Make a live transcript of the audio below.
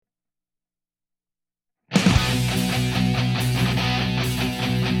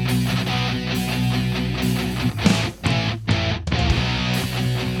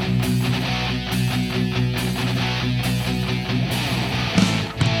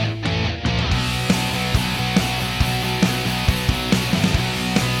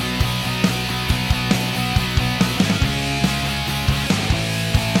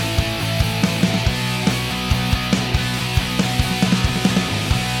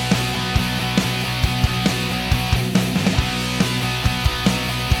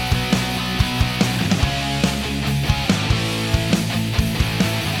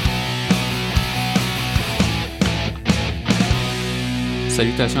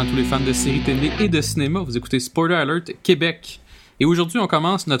Salutations à tous les fans de séries télé et de cinéma. Vous écoutez Spoiler Alert Québec. Et aujourd'hui, on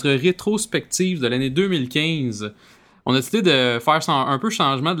commence notre rétrospective de l'année 2015. On a décidé de faire un peu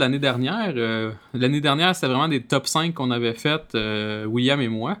changement de l'année dernière. L'année dernière, c'était vraiment des top 5 qu'on avait fait, William et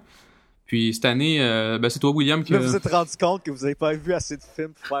moi. Puis cette année, c'est toi, William, qui... Là, vous vous êtes rendu compte que vous avez pas vu assez de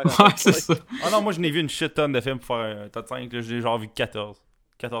films pour faire Ouais, c'est ça. Ah non, moi, je n'ai vu une shit tonne de films pour faire un top 5. Là, j'ai genre vu 14.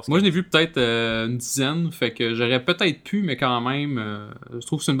 Moi, je n'ai vu peut-être une dizaine, fait que j'aurais peut-être pu, mais quand même, je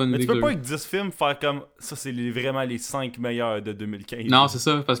trouve que c'est une bonne idée. Mais tu peux pas avec 10 films faire comme ça, c'est vraiment les 5 meilleurs de 2015. Non, c'est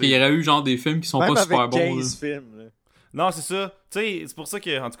ça, parce qu'il y aurait eu genre des films qui sont même pas super avec bons. 15 films. Là. Non, c'est ça. Tu sais, c'est pour ça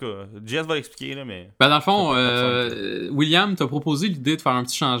que, en tout cas, Jess va l'expliquer, là, mais... Ben, dans le fond, William t'a proposé l'idée de faire un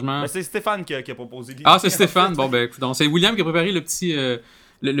petit changement. Ben, c'est Stéphane qui a proposé l'idée. Ah, c'est Stéphane. Bon, ben, écoute, c'est William qui a préparé le petit,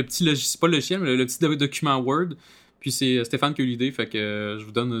 le petit logiciel, pas le logiciel, mais le petit document Word. Puis c'est Stéphane qui a eu l'idée, fait que je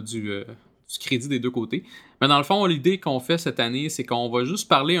vous donne du crédit des deux côtés. Mais dans le fond, l'idée qu'on fait cette année, c'est qu'on va juste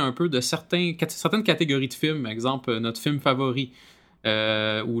parler un peu de certaines catégories de films. Exemple, notre film favori.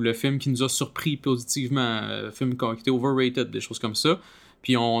 Ou le film qui nous a surpris positivement, film qui était overrated, des choses comme ça.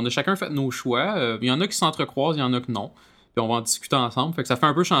 Puis on a chacun fait nos choix. Il y en a qui s'entrecroisent, il y en a que non. Puis on va en discuter ensemble. Fait que ça fait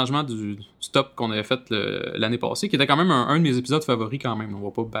un peu changement du top qu'on avait fait l'année passée, qui était quand même un de mes épisodes favoris quand même. On va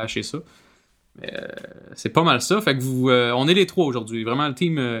pas bâcher ça. Mais c'est pas mal ça. Fait que on est les trois aujourd'hui. Vraiment le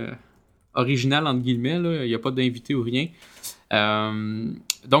team original, entre guillemets. Il n'y a pas d'invité ou rien.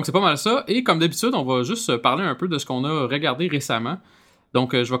 Donc c'est pas mal ça. Et comme d'habitude, on va juste parler un peu de ce qu'on a regardé récemment.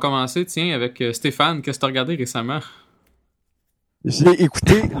 Donc je vais commencer, avec Stéphane. Qu'est-ce que tu as regardé récemment? J'ai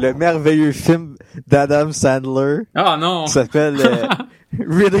écouté le merveilleux film d'Adam Sandler. Ah non! Qui s'appelle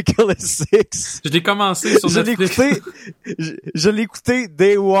Ridiculous Six. Je l'ai commencé sur Netflix. Je l'ai écouté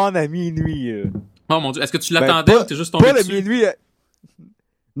Day One à minuit. Oh mon Dieu, est-ce que tu l'attendais ou t'es juste tombé dessus? Pas le minuit.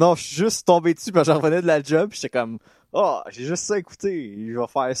 Non, je suis juste tombé dessus parce que j'en revenais de la job pis j'étais comme j'ai juste ça à écouter, je vais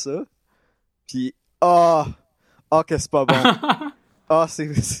faire ça. Puis que c'est pas bon.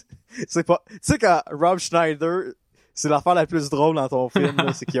 C'est pas... Tu sais quand Rob Schneider, c'est l'affaire la plus drôle dans ton film,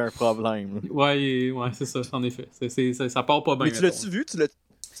 là, c'est qu'il y a un problème. Là. Ouais, c'est ça, en effet. Ça part pas bien. Mais tu l'as-tu vu? Tu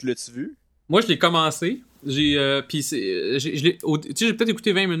l'as-tu vu? Moi, je l'ai commencé. J'ai peut-être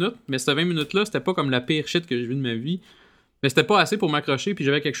écouté 20 minutes, mais ces 20 minutes-là, c'était pas comme la pire shit que j'ai vue de ma vie. Mais c'était pas assez pour m'accrocher, puis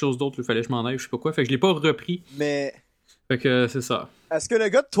j'avais quelque chose d'autre, il fallait que je m'en aille, je sais pas quoi. Fait que je l'ai pas repris. Mais... Fait que c'est ça. Est-ce que le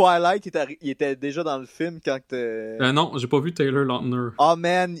gars de Twilight, il était déjà dans le film quand t'es... Non, j'ai pas vu Taylor Lautner. Oh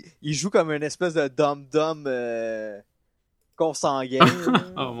man, il joue comme une espèce de dum-dum consanguin.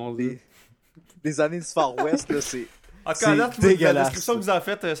 Oh mon Dieu. Des années du Far West, là, c'est... Encore là, la description que vous avez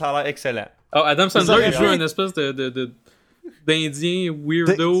faite, ça a l'air excellent. Oh, Adam Sandler, il joue une espèce d'Indien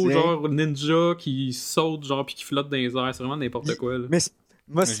weirdo, genre ninja, qui saute, genre, pis qui flotte dans les airs. C'est vraiment n'importe quoi, là. Mais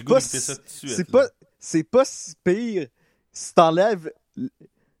c'est pas si pire si t'enlèves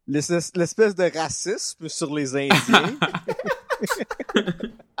l'espèce de racisme sur les Indiens.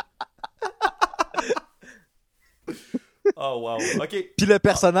 Oh wow, ok. Puis le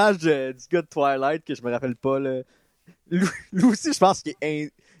personnage du gars de Twilight, que je me rappelle pas, là, lui aussi, je pense qu'il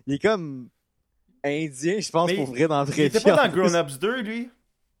est comme indien, je pense, pour vrai, dans la vraie vie. Il était pas dans Grown Ups 2, lui?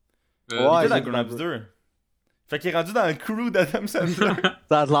 Ouais, il était dans Grown Ups 2. Fait qu'il est rendu dans le crew d'Adam Sandler.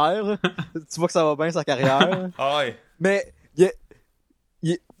 Ça a de l'air. Tu vois que ça va bien, sa carrière. Ah ouais. Mais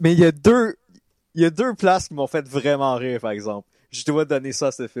il y a deux places qui m'ont fait vraiment rire, par exemple. Je dois donner ça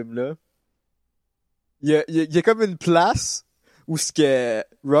à ce film-là. Il y a comme une place où ce que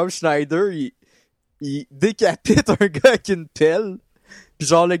Rob Schneider, il décapite un gars avec une pelle. Puis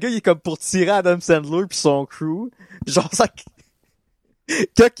genre, le gars, il est comme pour tirer Adam Sandler puis son crew. Genre, ça...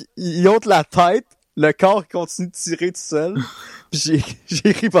 Quand il ôte la tête, le corps continue de tirer tout seul. Puis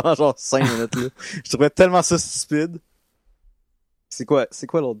j'ai ri pendant genre 5 minutes, là. Je trouvais tellement ça stupide. C'est quoi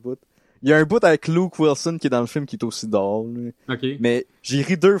l'autre bout? Il y a un bout avec Luke Wilson qui est dans le film qui est aussi drôle. OK. Mais j'ai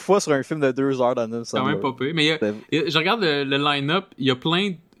ri 2 fois sur un film de 2 heures d'Adam Sandler. Quand même pas peu. Mais je regarde le line-up, il y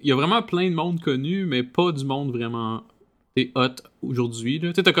a vraiment plein de monde connu, mais pas du monde vraiment hot aujourd'hui.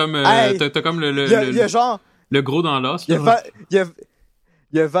 Tu sais, t'as comme il y a genre... le gros dans l'os. Il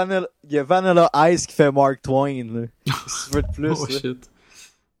y a Vanilla Ice qui fait Mark Twain. Là. Si tu veux de plus. Oh shit.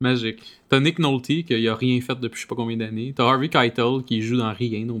 Magique. T'as Nick Nolte qui a rien fait depuis je sais pas combien d'années. T'as Harvey Keitel qui joue dans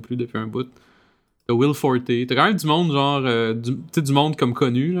rien non plus depuis un bout. T'as Will Forte. T'as quand même du monde genre du monde comme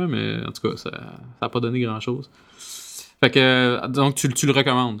connu là, mais en tout cas ça a pas donné grand chose. Fait que donc tu le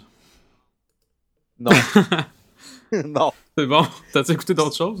recommandes. Non. Non. C'est bon. T'as-tu écouté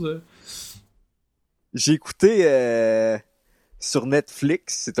d'autres choses? J'ai écouté sur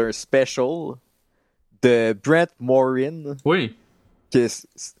Netflix, c'est un special de Brent Morin. Oui.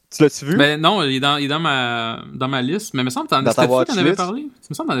 Tu l'as-tu vu? Ben non, il est dans ma liste, mais il me semble que Dans ta t'en avais watchlist? parlé. Il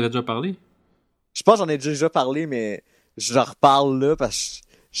me semble que t'en avais déjà parlé. Je pense que j'en ai déjà parlé, mais je reparle là parce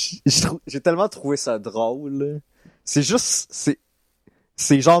que j'ai tellement trouvé ça drôle. Là. C'est juste...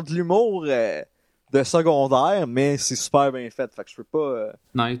 C'est genre de l'humour de secondaire, mais c'est super bien fait. Fait que je peux pas...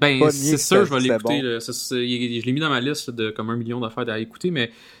 Nice. Ben, pas nier c'est que sûr, je vais c'était l'écouter. bon. Là. Je l'ai mis dans ma liste là, de comme 1 million d'affaires à écouter,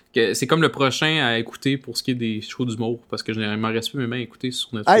 mais c'est comme le prochain à écouter pour ce qui est des shows d'humour, parce que je m'en reste plus même à écouter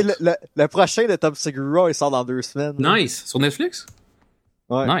sur Netflix. Hey, le prochain de Tom Segura, il sort dans 2 semaines. Là. Nice! Sur Netflix?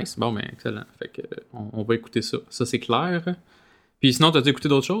 Ouais. Nice. Bon, ben, excellent. Fait que, on va écouter ça. Ça, c'est clair. Puis sinon, t'as-tu écouté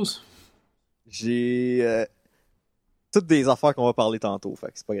d'autres choses? J'ai toutes des affaires qu'on va parler tantôt, fait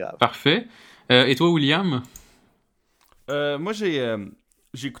que c'est pas grave. Parfait. Et toi, William? Moi, j'ai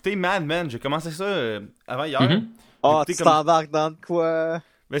écouté Mad Men. J'ai commencé ça avant hier. Mhm. Ah, écouté tu t'embarques dans de quoi?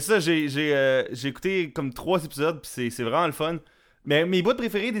 Mais ça, j'ai écouté comme 3 épisodes, puis c'est vraiment le fun. Mais mes bouts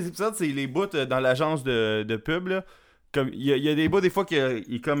préférés des épisodes, c'est les bouts dans l'agence de pub, là. Comme, il y a des bouts, des fois, qu'il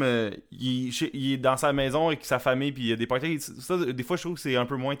est comme... il est dans sa maison avec sa famille, puis il y a des parties. Ça, des fois, je trouve que c'est un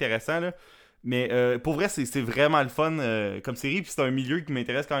peu moins intéressant, là. Mais pour vrai, c'est vraiment le fun comme série, puis c'est un milieu qui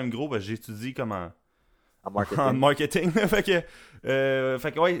m'intéresse quand même gros, parce que j'étudie comme en marketing. fait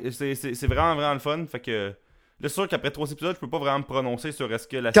que ouais, c'est vraiment, vraiment le fun. Fait que là, c'est sûr qu'après 3 épisodes, je peux pas vraiment me prononcer sur est-ce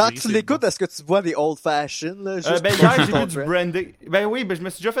que la Quand série... tu l'écoutes, est-ce que tu bois des old fashioned là? Juste ben pour hier, j'ai ton vu du trend? brandy. Ben oui, ben je me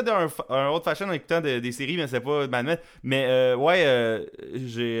suis déjà fait un old fashion en écoutant des séries, mais c'est pas Mad Men. Mais ouais,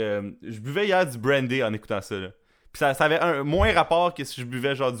 je buvais hier du brandy en écoutant ça. Là. Puis ça avait un moins rapport que si je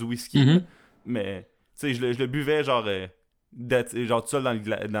buvais genre du whisky. Mhm. Là. Mais tu sais, je le buvais genre tout seul dans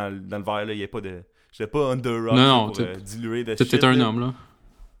le verre. Là. Il y avait pas de... J'étais pas on the rock Non, pour diluer de T'es shit. un là. homme, là.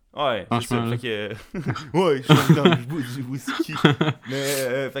 Ouais, c'est ça. Franchement, Fait que... ouais, je suis dans je bois du whisky.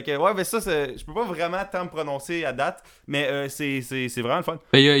 Mais, fait que, ouais, mais ça, je peux pas vraiment tant me prononcer à date, mais c'est vraiment le fun.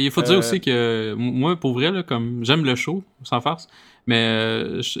 Ben, il faut dire aussi que moi, pour vrai, là, comme j'aime le show, sans farce,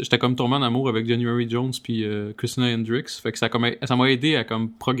 mais j'étais comme tombé en amour avec January Jones puis Christina Hendricks, fait que ça m'a aidé à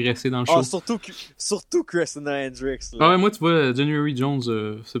comme progresser dans le show. Ah, surtout Christina Hendricks. Là. Ah ouais, moi, tu vois, January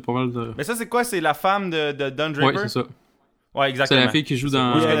Jones, c'est pas mal de... Mais ça, c'est quoi? C'est la femme de Don Draper? Ouais, c'est ça. Ouais, C'est exactement. la fille qui joue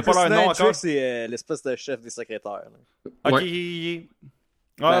dans... Oui, je connais pas leur Christina nom Hendricks, encore. c'est l'espèce de chef des secrétaires. Là. Ok, Ouais. ouais,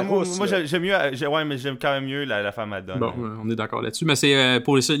 Ben, moi, rousse, moi là. j'aime mieux, ouais, mais j'aime quand même mieux la femme à Don. Bon, on est d'accord là-dessus. Mais c'est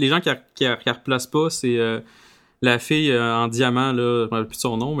pour les gens qui replacent pas, c'est la fille en diamant, là, je me rappelle plus de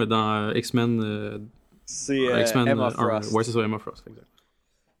son nom, mais dans X-Men... C'est X-Men Emma 1. Frost. Ouais, c'est ça, Emma Frost, exact.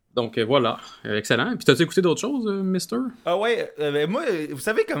 Donc voilà, excellent. Puis t'as-tu écouté d'autres choses, Mister? Ah ouais, ben moi, vous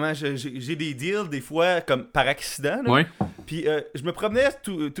savez comment j'ai des deals des fois comme par accident. Là. Ouais. Puis je me promenais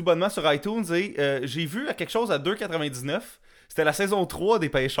tout bonnement sur iTunes et j'ai vu quelque chose à 2,99. C'était la saison 3 des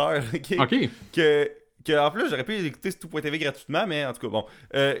Pêcheurs. Ok. Que en plus, j'aurais pu écouter sur tout.tv gratuitement, mais en tout cas, bon.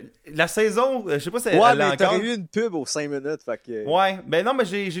 La saison, je sais pas si Ouais, elle mais a t'aurais encore... eu une pub aux 5 minutes, fait que... Ouais, ben non, mais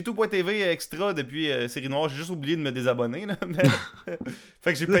j'ai tout.tv extra depuis Série Noire. J'ai juste oublié de me désabonner, là. Mais...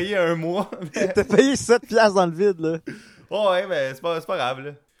 fait que j'ai payé un mois. Mais... T'as payé 7$ dans le vide, là. Ouais, mais c'est pas grave,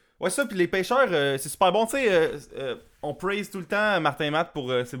 là. Ouais, ça, puis les Pêcheurs, c'est super bon. Tu sais, on praise tout le temps Martin Matt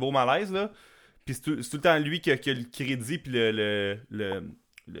pour ses beaux malaises, là. Puis c'est tout le temps lui qui a le crédit puis le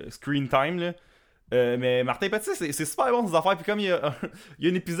screen time, là. Mais Martin Petit, c'est super bon ces affaires. Puis comme il y a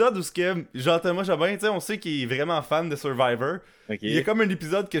un épisode où Jean-Thomas Jobin, tu sais, on sait qu'il est vraiment fan de Survivor. Ok. Il y a comme un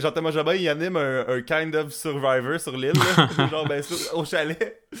épisode que Jean-Thomas Jobin il anime un kind of Survivor sur l'île, là. Genre ben au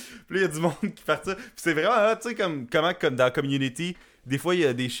chalet. Puis là, il y a du monde qui part ça. Puis c'est vraiment, tu sais, comme dans Community, des fois il y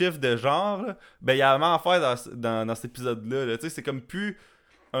a des chiffres de genre, là. Ben il y a vraiment à faire dans cet épisode-là. Là. Tu sais, c'est comme plus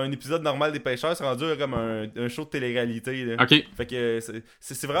un épisode normal des Pêcheurs, c'est rendu comme un show de télé-réalité. Là. Ok. Fait que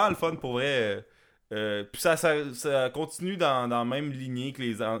c'est vraiment le fun pour vrai. Puis ça continue dans la même lignée que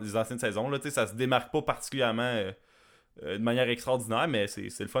les anciennes saisons. Là, ça se démarque pas particulièrement de manière extraordinaire, mais c'est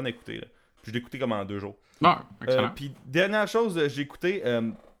le fun à écouter. Là. Puis je l'ai écouté comme en 2 jours. Ah, excellent. Puis dernière chose, j'ai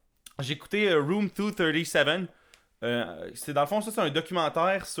écouté Room 237. C'est dans le fond, ça c'est un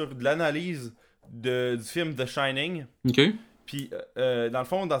documentaire sur de l'analyse du film The Shining. Ok. Puis, dans le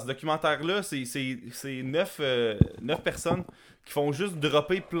fond, dans ce documentaire-là, c'est 9 personnes qui font juste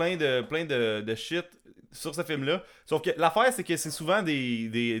dropper plein de shit sur ce film-là. Sauf que l'affaire, c'est que c'est souvent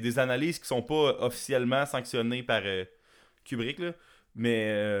des analyses qui sont pas officiellement sanctionnées par Kubrick, là.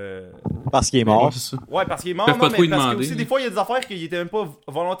 Mais... Parce qu'il est mort. Ouais, c'est ça. Ouais, parce qu'il est mort, Peuvent pas non, trop mais y parce que demander. aussi, des fois, il y a des affaires qui étaient même pas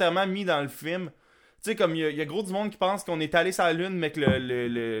volontairement mis dans le film. Tu sais, comme il y a gros du monde qui pense qu'on est allé sur la Lune, mais que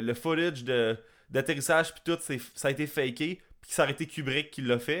le footage d'atterrissage puis tout, ça a été faké. Puis que ça aurait été Kubrick qui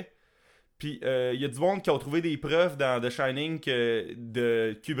l'a fait. Puis il y a du monde qui ont trouvé des preuves dans The Shining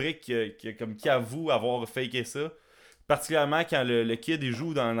de Kubrick qui avoue avoir faké ça. particulièrement quand le kid il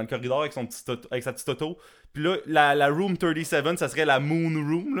joue dans le corridor avec avec sa petite auto. Puis là, la room 37, ça serait la moon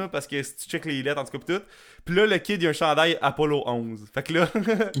room, là, parce que si tu check les lettres, en tout cas, pis tout. Puis là, le kid, il a un chandail Apollo 11. Fait que là,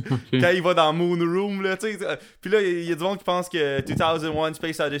 quand il va dans moon room, là, tu sais. Puis là, il y a du monde qui pense que 2001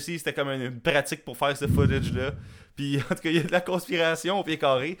 Space Odyssey, c'était comme une pratique pour faire ce footage-là. Puis en tout cas, il y a de la conspiration au pied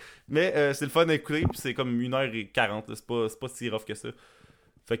carré. Mais c'est le fun à écouter, puis c'est comme 1h40, là, c'est pas si rough que ça.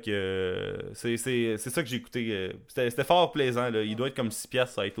 Fait que c'est ça que j'ai écouté. C'était fort plaisant, là. Il doit être comme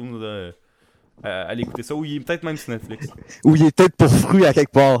 6$ sur iTunes, là. Aller écouter ça, ou il est peut-être même sur Netflix. Ou il est peut-être pour fruits à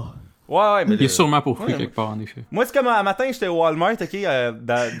quelque part. Ouais, mais il est sûrement pour fruits quelque part, en effet. Moi, c'est comme un matin, j'étais au Walmart, ok, C'est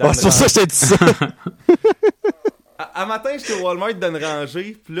pour ça que je t'ai dit ça. À matin, j'étais au Walmart dans une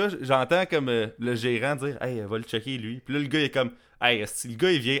rangée, puis là, j'entends comme le gérant dire « Hey, va le checker, lui. » Puis là, le gars, il est comme « Hey, si le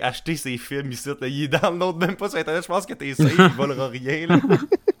gars, il vient acheter ses films ici, là, il est dans le nôtre, même pas sur Internet, je pense que t'es safe, il volera rien, là. »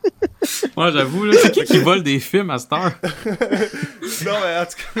 Ouais, j'avoue, là, c'est qui vole des films à cette heure? Non, mais en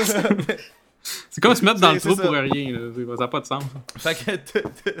tout cas... C'est comme se mettre dans le trou pour rien, là. Ça n'a pas de sens. Fait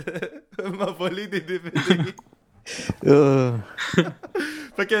que m'a volé des DVD.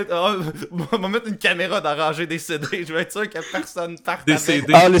 Fait que on va mettre une caméra dans ranger des CD. Je vais être sûr que personne parte des avec.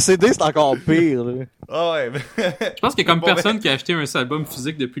 CD. Ah, les CD, c'est encore pire, là. Ah ouais, mais... Je pense qu'il y a comme personne qui a acheté un album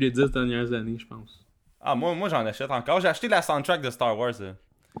physique depuis les 10 dernières années, je pense. Ah, moi j'en achète encore. J'ai acheté la soundtrack de Star Wars.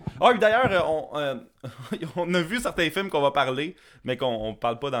 Ah, et d'ailleurs, on a vu certains films qu'on va parler, mais qu'on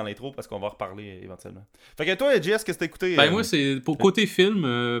parle pas dans l'intro parce qu'on va reparler éventuellement. Fait que toi, JS, qu'est-ce que t'as écouté? Ben moi, c'est pour côté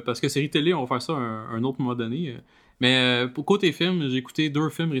film, parce que série télé, on va faire ça un autre moment donné. Mais pour côté film, j'ai écouté 2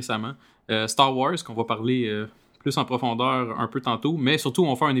 films récemment. Star Wars, qu'on va parler plus en profondeur un peu tantôt, mais surtout,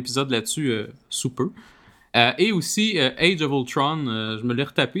 on va faire un épisode là-dessus sous peu. Et aussi Age of Ultron, je me l'ai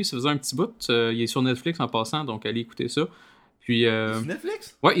retapé, ça faisait un petit bout. Il est sur Netflix en passant, donc allez écouter ça. Puis, sur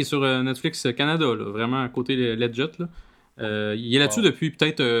Netflix? Ouais, il est sur Netflix Canada, là, vraiment à côté legit. Là. Il est là-dessus depuis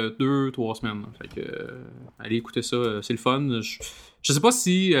peut-être 2-3 semaines. Là. Fait que, allez écouter ça, c'est le fun. Je sais pas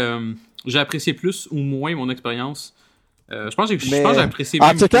si j'ai apprécié plus ou moins mon expérience. Je pense que j'ai apprécié en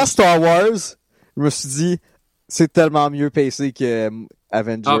même tout cas, plus. Star Wars, je me suis dit, c'est tellement mieux pacé que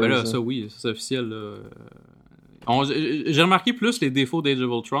Avengers. Ah ben là, ça oui, c'est officiel. Là. J'ai remarqué plus les défauts d'Age of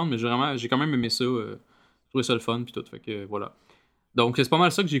Ultron, mais j'ai quand même aimé ça. Je trouvais ça le fun puis tout, fait que voilà. Donc c'est pas mal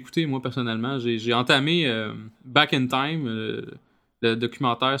ça que j'ai écouté moi personnellement. J'ai entamé Back in Time, le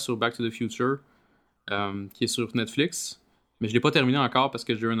documentaire sur Back to the Future, qui est sur Netflix, mais je l'ai pas terminé encore parce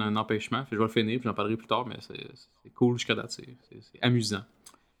que j'ai eu un empêchement. Fait que je vais le finir puis j'en parlerai plus tard, mais c'est cool jusqu'à date, c'est amusant.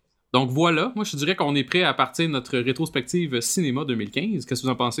 Donc voilà, moi je dirais qu'on est prêt à partir de notre rétrospective cinéma 2015. Qu'est-ce que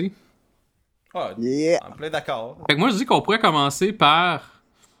vous en pensez? Ah, Yeah. en plein d'accord. Fait que moi je dis qu'on pourrait commencer par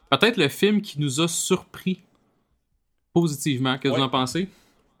peut-être le film qui nous a surpris positivement. Qu'est-ce que vous en pensez?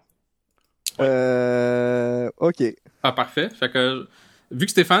 Ok. Ah, parfait. Fait que, vu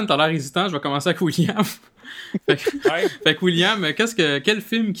que Stéphane, t'as l'air hésitant, je vais commencer avec William. Fait que William, quel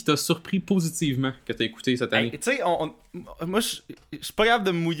film qui t'a surpris positivement que t'as écouté cette année? Hey, tu sais, moi, je suis pas capable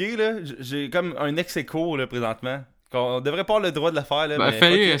de me mouiller, là. J'ai comme un ex-écho, là, présentement. On devrait pas avoir le droit de le faire, là. Ben,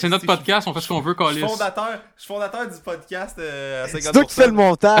 mais c'est notre podcast, on fait ce qu'on veut, Calis. Je suis fondateur du podcast à 50%. C'est toi qui fais le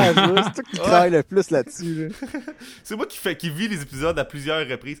montage, là. C'est toi qui travaille le plus là-dessus, là. C'est moi qui vis les épisodes à plusieurs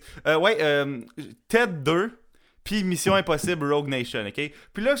reprises. Ted 2, puis Mission Impossible Rogue Nation, ok?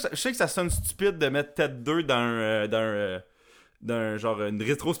 Puis là, je sais que ça sonne stupide de mettre Ted 2 dans genre une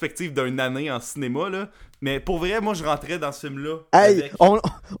rétrospective d'une année en cinéma, là. Mais pour vrai, moi, je rentrais dans ce film-là. Hey, avec...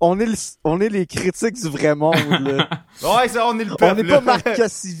 on est les critiques du vrai monde, là. Ouais, ça, on est le peuple. On n'est pas Marc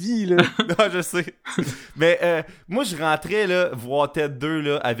Cassivi, là. Non, je sais. Mais moi, je rentrais là voir Ted 2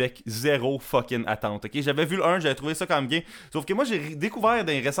 là, avec zéro fucking attente. Ok, j'avais vu le 1, j'avais trouvé ça quand même bien. Sauf que moi, j'ai découvert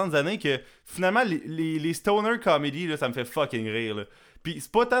dans les récentes années que finalement, les stoner comedy, là, ça me fait fucking rire. Là. Puis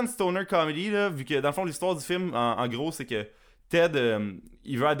c'est pas tant de stoner comedy, là, vu que dans le fond, l'histoire du film, en gros, c'est que Ted,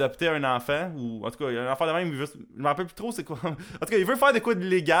 il veut adopter un enfant, ou en tout cas, il y a un enfant de même, je me rappelle plus trop c'est quoi. En tout cas, il veut faire des quoi de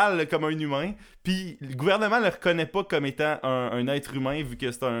légal comme un humain, puis le gouvernement le reconnaît pas comme étant un être humain, vu que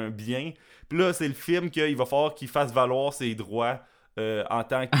c'est un bien. Puis là, c'est le film qu'il va falloir qu'il fasse valoir ses droits en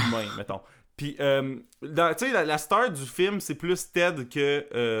tant qu'humain, mettons. Puis, tu sais, la star du film, c'est plus Ted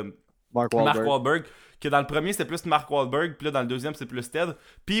que Mark Wahlberg. Que dans le premier, c'était plus Mark Wahlberg, puis là, dans le deuxième, c'est plus Ted.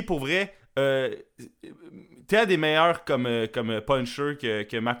 Puis, pour vrai, Ted est meilleur comme puncher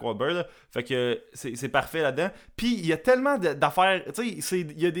que Mark Wahlberg, là. Fait que c'est parfait là-dedans. Puis il y a tellement d'affaires, tu sais,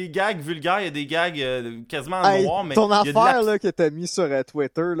 il y a des gags vulgaires, il y a des gags quasiment en noir, mais ton il y a de affaire là, que t'as mis sur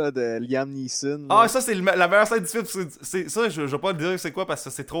Twitter là, de Liam Neeson. Ah, ça, c'est la meilleure scène du film. Ça, je vais pas te dire c'est quoi parce que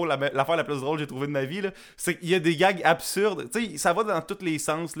c'est trop l'affaire la plus drôle que j'ai trouvée de ma vie. Là. C'est qu'il y a des gags absurdes. Tu sais, ça va dans tous les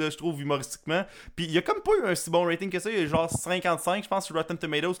sens, là, je trouve, humoristiquement. Puis il y a comme pas eu un si bon rating que ça. Il y a genre 55, je pense, sur Rotten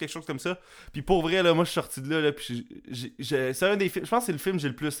Tomatoes, quelque chose comme ça. Puis pour vrai, là, moi, je suis sorti de là. Puis c'est un des films. Je pense que c'est le film que j'ai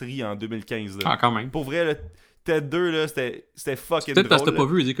le plus ri en 2015. Là. Ah, quand même. Pour vrai, là, Ted 2, là, c'était fucking peut-être drôle. Peut-être parce que t'as pas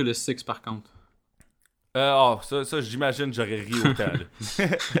vu Ridiculous 6 par contre. Ça j'imagine j'aurais ri autant.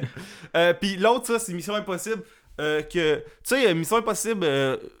 Puis l'autre, ça, c'est Mission Impossible. Tu sais, Mission Impossible,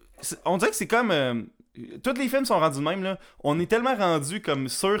 on dirait que c'est comme. Tous les films sont rendus de même, là. On est tellement rendus comme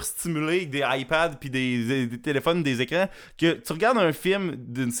surstimulés avec des iPads puis des téléphones, des écrans, que tu regardes un film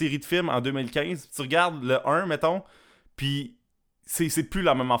d'une série de films en 2015, tu regardes le 1, mettons, puis c'est plus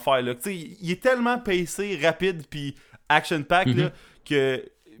la même affaire, là. Tu sais, il est tellement pacé, rapide, puis action-packed, là, que.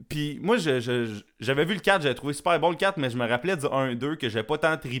 Puis moi, j'avais vu le 4, j'avais trouvé super bon le 4, mais je me rappelais du 1 et 2 que j'avais pas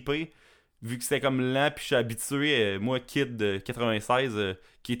tant trippé, vu que c'était comme lent, puis je suis habitué, moi, kid de 96,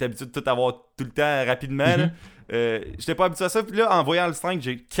 qui est habitué de tout avoir tout le temps rapidement, là, j'étais pas habitué à ça, puis là, en voyant le 5,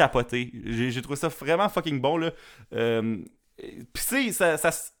 j'ai capoté. J'ai trouvé ça vraiment fucking bon, là. Puis tu sais,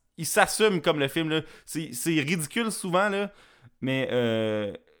 il s'assume comme le film, là. C'est ridicule souvent, là,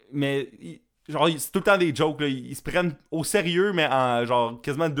 mais genre, c'est tout le temps des jokes, là. Ils se prennent au sérieux, mais en genre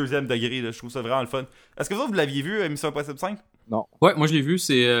quasiment le deuxième degré, là. Je trouve ça vraiment le fun. Est-ce que vous l'aviez vu, Mission Impossible 5? Non. Ouais, moi je l'ai vu,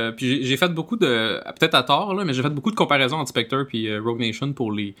 puis j'ai fait beaucoup de, peut-être à tort, là, mais j'ai fait beaucoup de comparaisons entre Spectre puis Rogue Nation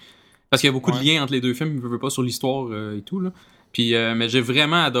pour les... Parce qu'il y a beaucoup de liens entre les deux films, je veux pas, sur l'histoire et tout, là. Puis, mais j'ai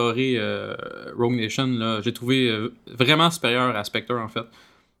vraiment adoré Rogue Nation, là. J'ai trouvé vraiment supérieur à Spectre, en fait.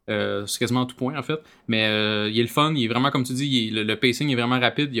 C'est quasiment à tout point, en fait. Mais il est le fun, il est vraiment, comme tu dis, le pacing est vraiment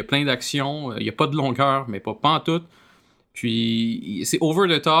rapide, il y a plein d'actions, il y a pas de longueur, mais pas en tout. Puis c'est over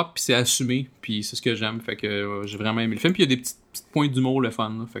the top, puis c'est assumé, puis c'est ce que j'aime. Fait que j'ai vraiment aimé le film. Puis il y a des petites points d'humour, le fun,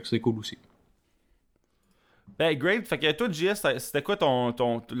 là. Fait que c'est cool aussi. Ben, great. Fait que toi, JS, c'était quoi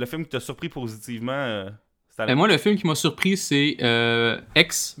le film qui t'a surpris positivement? Moi, le film qui m'a surpris, c'est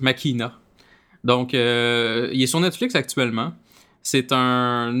Ex Machina. Donc, il est sur Netflix actuellement. C'est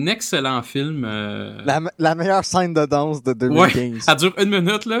un excellent film. La meilleure scène de danse de 2015. Ouais, ça dure 1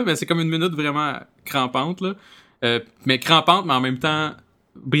 minute, là, mais c'est comme 1 minute vraiment crampante, là. Mais crampante, mais en même temps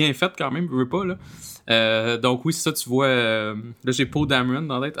bien faite quand même, je veux pas, là. Donc oui, c'est ça, tu vois... là, j'ai Poe Dameron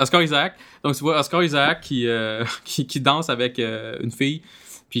dans la tête. Oscar Isaac. Donc tu vois Oscar Isaac qui danse avec une fille.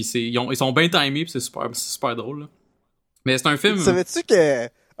 Puis ils sont bien timés, puis c'est super drôle, là. Mais c'est un film... Savais-tu que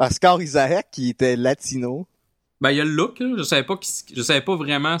Oscar Isaac, qui était latino... Ben, il y a le look, là. Je savais pas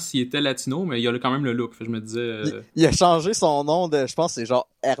vraiment s'il était latino, mais il y a quand même le look. Fait que je me disais... Il a changé son nom de, je pense, c'est genre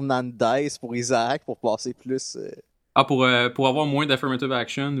Hernandez pour Isaac, pour passer plus... Ah, pour avoir moins d'affirmative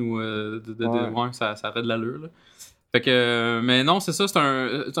action ou ouais, ça aurait de l'allure, là. Fait que... mais non, c'est ça, c'est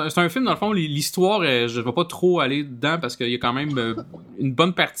un film, dans le fond, l'histoire, je vais pas trop aller dedans parce qu'il y a quand même une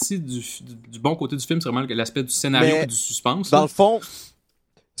bonne partie du bon côté du film, c'est vraiment l'aspect du scénario et du suspense. Dans là. le fond...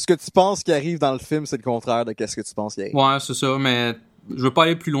 Ce que tu penses qui arrive dans le film, c'est le contraire de ce que tu penses qui arrive. Ouais, c'est ça, mais je veux pas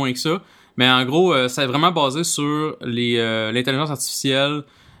aller plus loin que ça. Mais en gros, c'est vraiment basé sur l'intelligence artificielle.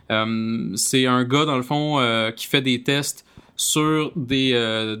 C'est un gars, dans le fond, qui fait des tests sur des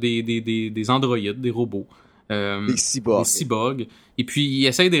androïdes, des robots. Des cyborgs. Des cyborgs. Et puis, il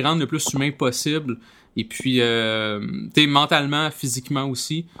essaye de les rendre le plus humains possible. Et puis, t'es mentalement, physiquement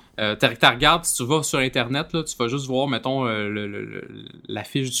aussi. Tu regardes, si tu vas sur Internet, là, tu vas juste voir, mettons, la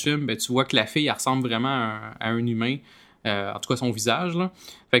fiche du film, ben, tu vois que la fille, elle ressemble vraiment à un humain. En tout cas, son visage, là.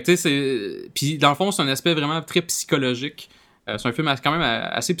 Fait que, tu sais, c'est... Puis, dans le fond, c'est un aspect vraiment très psychologique. C'est un film quand même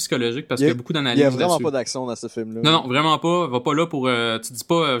assez psychologique parce qu'il y a beaucoup d'analyses. Il y a vraiment là-dessus. pas d'action dans ce film-là. Non, vraiment pas. Va pas là pour... tu dis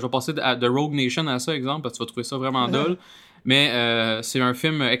pas, je vais passer de Rogue Nation à ça, exemple, parce que tu vas trouver ça vraiment dole. Mais c'est un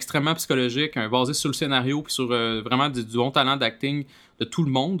film extrêmement psychologique, basé sur le scénario puis sur vraiment du bon talent d'acting de tout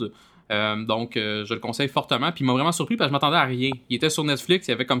le monde. Donc, je le conseille fortement. Puis il m'a vraiment surpris parce que je m'attendais à rien. Il était sur Netflix,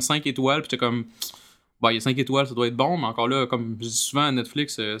 il y avait comme 5 étoiles. Puis j'étais comme, bah, il y a 5 étoiles, ça doit être bon. Mais encore là, comme je dis souvent à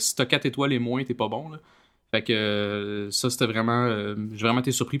Netflix, si t'as 4 étoiles et moins, t'es pas bon, là. Fait que ça, c'était vraiment... j'ai vraiment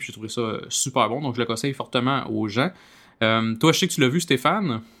été surpris puis j'ai trouvé ça super bon. Donc, je le conseille fortement aux gens. Toi, je sais que tu l'as vu,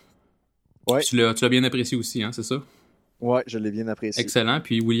 Stéphane. Ouais. Tu l'as bien apprécié aussi, hein, c'est ça? Ouais, je l'ai bien apprécié. Excellent.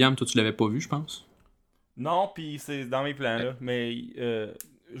 Puis William, toi, tu l'avais pas vu, je pense? Non, puis c'est dans mes plans, là. Mais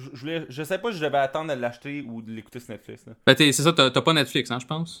je sais pas si je devais attendre de l'acheter ou de l'écouter sur Netflix. Là. Ben, c'est ça, t'as pas Netflix, hein, je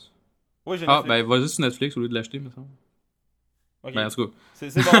pense? Oui, j'ai Netflix. Netflix. Ben, vas-y sur Netflix au lieu de l'acheter, me semble. Ok. Ben, en tout cas.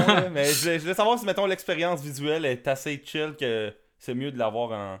 C'est bon, là, mais je voulais savoir si, mettons, l'expérience visuelle est assez chill que c'est mieux de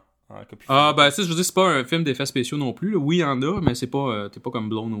l'avoir en copie. Ah, ben, ça, je veux dire, c'est pas un film d'effets spéciaux non plus. Là. Oui, il y en a, mais c'est pas, t'es pas comme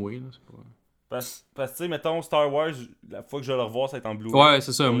blown away. Là. C'est pas... Parce que, tu sais, mettons, Star Wars, la fois que je vais le revoir, ça va être en Blu-ray. Ouais,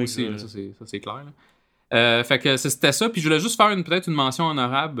 c'est ça, moi aussi, là, ça c'est clair. Là. Fait que c'était ça, puis je voulais juste faire peut-être une mention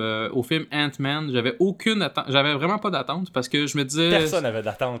honorable au film Ant-Man. J'avais aucune attente, j'avais vraiment pas d'attente parce que je me disais... Personne n'avait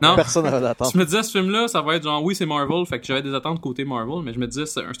d'attente. Non, Personne n'avait d'attente. je me disais, ce film-là, ça va être genre, oui, c'est Marvel, fait que j'avais des attentes côté Marvel, mais je me disais,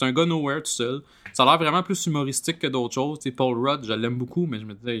 c'est un gars nowhere tout seul. Ça a l'air vraiment plus humoristique que d'autres choses. Tu sais, Paul Rudd, je l'aime beaucoup, mais je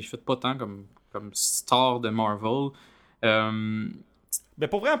me disais, il fait pas tant comme star de Marvel. Mais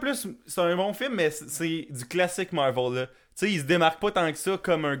pour vrai, en plus, c'est un bon film, mais c'est du classique Marvel, là. Tu sais, il se démarque pas tant que ça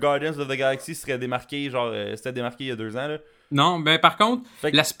comme un Guardians of the Galaxy serait démarqué, genre, c'était démarqué il y a 2 ans, là. Non, ben par contre,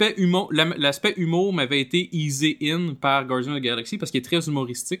 Fait que- l'aspect humour m'avait été easy in par Guardians of the Galaxy parce qu'il est très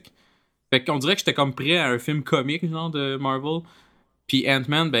humoristique. Fait qu'on dirait que j'étais comme prêt à un film comique, genre, de Marvel. Puis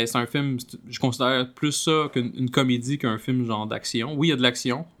Ant-Man, ben c'est un film, je considère plus ça qu'une comédie qu'un film genre d'action. Oui, il y a de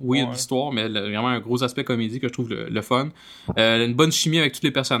l'action, oui, il y a de l'histoire, mais vraiment un gros aspect comédie que je trouve le fun. Une bonne chimie avec tous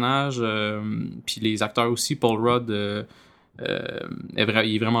les personnages, puis les acteurs aussi. Paul Rudd il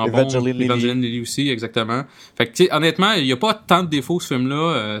est vraiment bon. Evangeline Lilly aussi, exactement. Fait que, tu sais, honnêtement, il y a pas tant de défauts ce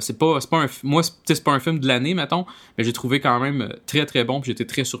film-là. C'est pas moi, c'est pas un film de l'année, mettons, mais j'ai trouvé quand même très très bon, puis j'étais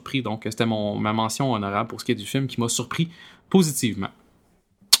très surpris. Donc, c'était ma mention honorable pour ce qui est du film qui m'a surpris positivement.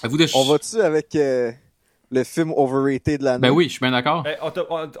 On va-tu avec le film overrated de l'année? Ben oui, je suis bien d'accord.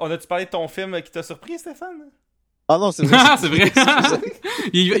 On a-tu parlé de ton film qui t'a surpris, Stéphane? Ah non, c'est vrai. C'est vrai.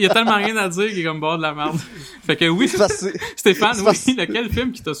 il y a tellement rien à dire qu'il est comme bord de la merde. Fait que oui, Stéphane, oui, lequel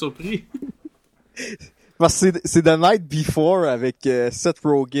film qui t'a surpris? Parce que c'est The Night Before avec Seth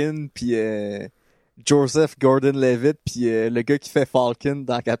Rogen puis Joseph Gordon-Levitt puis le gars qui fait Falcon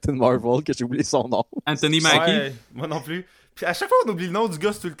dans Captain Marvel, que j'ai oublié son nom. Anthony Mackie. Ouais, moi non plus. Puis à chaque fois on oublie le nom du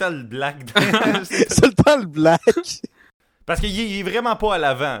gars, c'est tout le temps le black. C'est le temps le black. Parce qu'il est vraiment pas à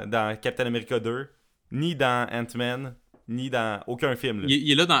l'avant dans Captain America 2, ni dans Ant-Man, ni dans aucun film. Là.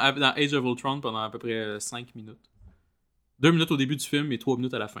 Il est là dans Age of Ultron pendant à peu près 5 minutes. 2 minutes au début du film et 3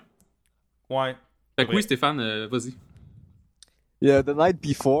 minutes à la fin. Ouais. Fait que oui, Stéphane, vas-y. Il y a The Night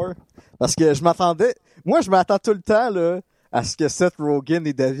Before. Parce que je m'attends tout le temps là, à ce que Seth Rogen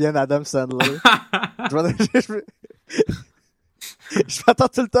devienne Adam Sandler. Je m'attends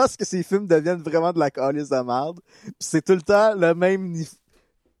tout le temps à ce que ces films deviennent vraiment de la calice de merde. Puis c'est tout le temps le même niveau.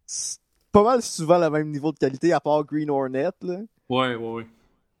 Pas mal souvent le même niveau de qualité, à part Green Hornet, là. Ouais.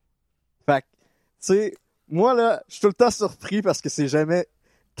 Fait que, tu sais, moi, là, je suis tout le temps surpris parce que c'est jamais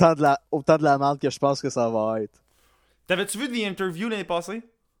autant de la merde que je pense que ça va être. T'avais-tu vu The Interview l'année passée?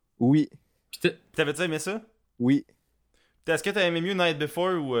 Oui. T'avais-tu aimé ça? Oui. Est-ce que t'as aimé mieux Night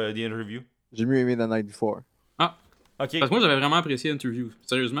Before ou The Interview? J'ai mieux aimé The Night Before. Ah. Ok. Parce que moi, j'avais vraiment apprécié Interview.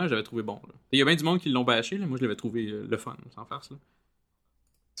 Sérieusement, j'avais trouvé bon. Il y a bien du monde qui l'ont bâché, là. Moi, je l'avais trouvé le fun, sans farce, là.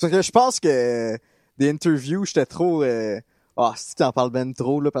 Parce que je pense que The Interview, j'étais trop... si tu en parles ben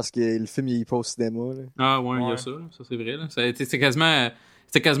trop, là, parce que le film, il est pas au cinéma, là. Ah ouais, il y a ça c'est vrai, là. C'était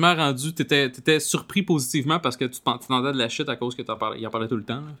quasiment rendu... T'étais surpris positivement parce que tu t'entendais de la shit à cause que il en parlait tout le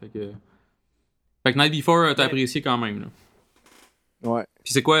temps, là. Fait que Night Before, t'as apprécié quand même, là. Ouais.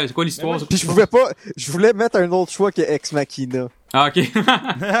 Puis c'est quoi l'histoire? Puis je voulais mettre un autre choix que Ex Machina. Ah, ok.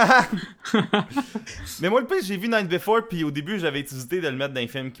 Mais moi, le pire, j'ai vu Night Before, puis au début, j'avais hésité de le mettre dans les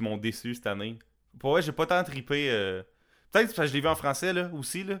films qui m'ont déçu cette année. Pour vrai, j'ai pas tant trippé. Peut-être parce que je l'ai vu en français, là,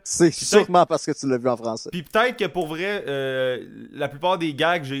 aussi, là. C'est sûrement parce que tu l'as vu en français. Puis peut-être que pour vrai, la plupart des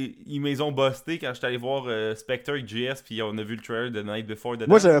gags, ils m'ont ont busté quand j'étais allé voir Spectre avec JS, puis on a vu le trailer de Night Before dedans.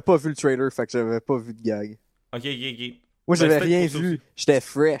 Moi, j'avais pas vu le trailer, fait que j'avais pas vu de gag. Ok. Moi, j'avais Ben, rien vu. J'étais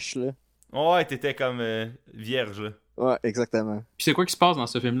fresh, là. Ouais, t'étais comme vierge, là. Ouais, exactement. Puis c'est quoi qui se passe dans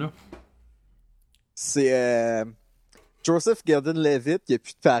ce film-là? C'est Joseph Gordon-Levitt qui a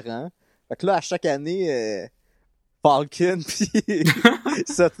plus de parents. Fait que là, à chaque année, Falcon pis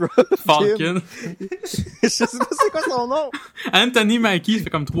Seth Rogen. Falcon. Je sais pas c'est quoi son nom. Anthony Mackie, ça fait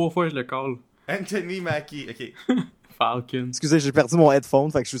comme 3 fois que je le call. Anthony Mackie, ok. Falcon. Excusez, j'ai perdu mon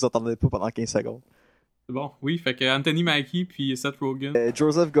headphone, fait que je vous entendais pas pendant 15 secondes. C'est bon, oui, fait que Anthony Mackie puis Seth Rogen.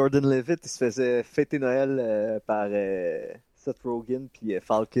 Joseph Gordon-Levitt, il se faisait fêter Noël par Seth Rogen puis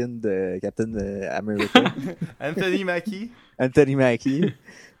Falcon de Captain America. Anthony Mackie. Anthony Mackie.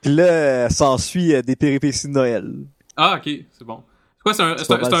 Puis là, s'ensuit des péripéties de Noël. Ah, ok, c'est bon. C'est quoi, c'est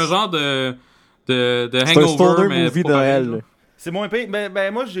un genre de C'est un hangover, stoner mais movie pas de pareil, Noël. là. C'est moins pire.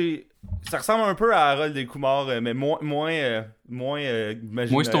 Ben moi, ça ressemble un peu à Harold et Kumar, mais moins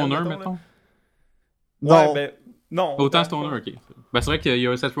Moins stoner, mettons. Non. Ouais, ben, non. Autant stoner, ok. Ben, c'est vrai qu'il y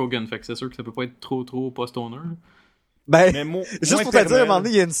a Seth Rogen, fait que c'est sûr que ça peut pas être trop pas stoner. Ben, Mais juste moins pour te dire, à un éternel. moment donné,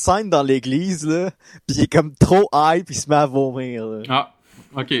 il y a une scène dans l'église, là, pis il est comme trop hype, il se met à vomir, là. Ah,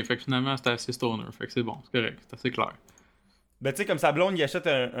 ok, fait que finalement c'était assez stoner, fait que c'est bon, c'est correct, c'est assez clair. Ben, tu sais, comme sa blonde, il achète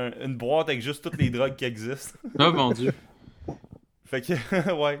une boîte avec juste toutes les drogues qui existent. Oh mon dieu. Fait que,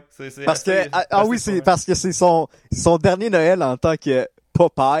 ouais, c'est Parce que, assez- oui, assez c'est fun. parce que c'est son dernier Noël en tant que pas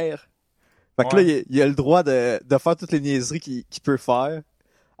père. Fait que Ouais. là, il a le droit de faire toutes les niaiseries qu'il peut faire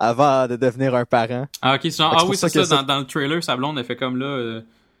avant de devenir un parent. Ah ok, genre, Fait que ah c'est oui, pour c'est ça ça, que dans le trailer, sa blonde, elle fait comme là,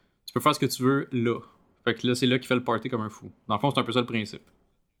 tu peux faire ce que tu veux là. Fait que là, c'est là qu'il fait le party comme un fou. Dans le fond, c'est un peu ça le principe.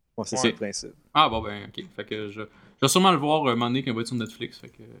 Ouais, c'est Ouais. ça le principe. Ah bon ben ok, fait que je vais sûrement le voir un moment donné quand il va être sur Netflix, fait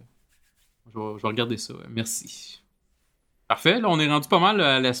que je vais regarder ça, merci. Parfait, là on est rendu pas mal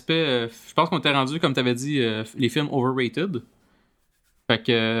à l'aspect, je pense qu'on était rendu, comme t'avais dit, les films overrated. Fait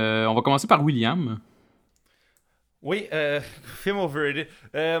que on va commencer par William. Oui, film overrated.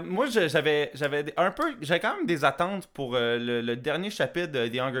 Moi, j'avais quand même des attentes pour le dernier chapitre de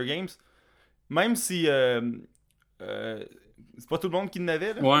The Hunger Games, même si c'est pas tout le monde qui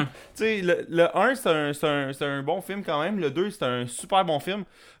l'avait. Là. Ouais. Tu sais, le 1, c'est un bon film quand même. Le 2, c'est un super bon film.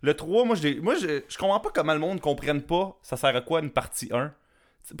 Le 3, je comprends pas comment le monde comprenne pas ça sert à quoi une partie 1.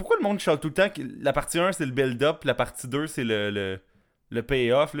 Pourquoi le monde chante tout le temps que la partie 1, c'est le build-up, puis la partie 2, c'est le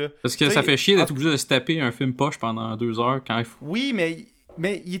payoff, là. Parce que T'sais, ça fait chier d'être obligé de se taper un film poche pendant 2 heures quand il faut. Oui, mais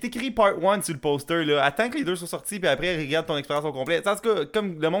il est écrit part 1 sur le poster, là. Attends que les deux soient sortis, puis après, regarde ton expérience au complet. En tout cas,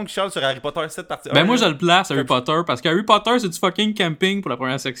 comme le monde qui charle sur Harry Potter 7 partie 1. Ben moi je le place Harry Comme- Potter parce que Harry Potter c'est du fucking camping pour la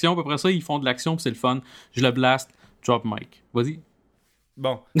première section, puis après ça ils font de l'action puis c'est le fun. Je le blast, drop mic. Vas-y.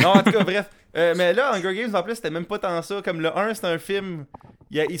 Bon. Non, en tout cas, bref. Mais là, Hunger Games, en plus, c'était même pas tant ça. Comme le 1, c'était un film,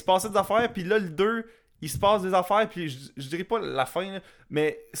 il se passait des affaires, puis là, le 2, il se passe des affaires, puis je dirais pas la fin, là,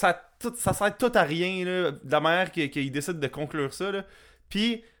 mais ça sert tout à rien, là, de la manière qu'il décide de conclure ça, là.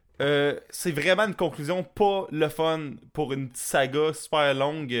 Puis, c'est vraiment une conclusion pas le fun pour une petite saga super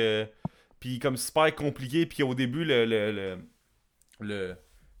longue, puis comme super compliquée, puis au début,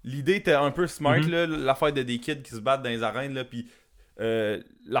 l'idée était un peu smart, là, l'affaire de des kids qui se battent dans les arènes, là, puis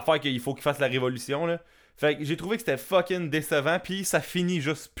l'affaire qu'il faut qu'ils fassent la révolution, là. Fait que j'ai trouvé que c'était fucking décevant, puis ça finit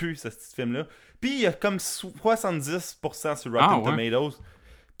juste plus, ce petit film-là. Puis il y a comme 70% sur Rotten Tomatoes,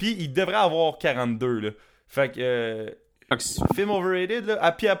 puis il devrait avoir 42, là. Fait que, film overrated, là.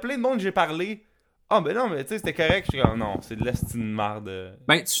 Ah, puis à plein de monde que j'ai parlé, ah ben non, mais tu sais, c'était correct. Je suis comme, non, c'est de l'estime marde.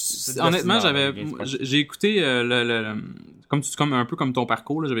 Ben, honnêtement, j'ai écouté comme un peu comme ton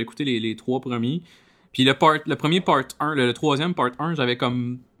parcours, là, j'avais écouté les 3 premiers. Puis le premier part 1, le troisième part 1, j'avais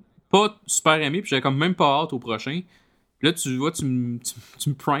comme pas super aimé, puis j'avais comme même pas hâte au prochain. Puis là, tu vois, tu me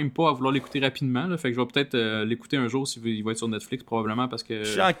primes pas à vouloir l'écouter rapidement, là, fait que je vais peut-être l'écouter un jour s'il va être sur Netflix, probablement, parce que...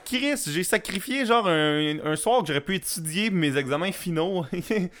 Je suis en crise, j'ai sacrifié genre un soir que j'aurais pu étudier mes examens finaux,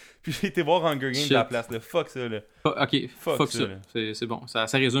 puis j'ai été voir Hunger Games à la place, là. Fuck ça, là. Ok, fuck ça. C'est bon, ça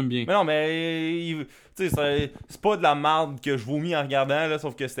résume bien. Mais non, mais tu sais, c'est pas de la marde que je vomis en regardant, là,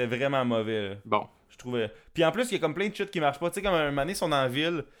 sauf que c'était vraiment mauvais, là. Bon. Je trouvais. Puis en plus, il y a comme plein de shit qui marchent pas. Tu sais, comme un moment donné, ils sont en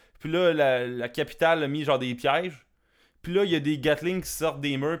ville, puis là, la capitale a mis genre des pièges. Puis là, il y a des Gatling qui sortent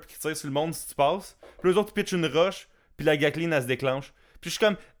des murs puis qui tirent sur le monde si tu passes. Puis les autres, ils pitchent une roche, puis la Gatling, elle se déclenche. Puis je suis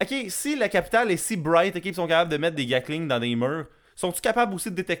comme, ok, si la capitale est si bright, ok, ils sont capables de mettre des Gatling dans des murs, sont-ils capables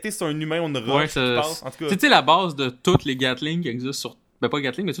aussi de détecter si c'est un humain ou une roche qui passe? En tout cas. C'était la base de toutes les Gatling qui existent sur... Ben pas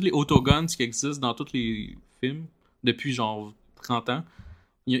Gatling, mais tous les autoguns qui existent dans tous les films depuis genre 30 ans.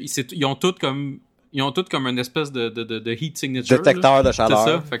 Ils ont toutes comme une espèce de heat signature. Détecteur de chaleur.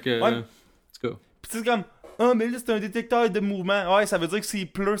 C'est ça, fait que... Ouais. En tout cas... Puis c'est comme, ah, mais là, c'est un détecteur de mouvement. Ouais, ça veut dire que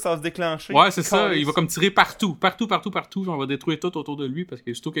s'il pleut, ça va se déclencher. Ouais, c'est ça. Il va comme tirer partout. Genre, on va détruire tout autour de lui parce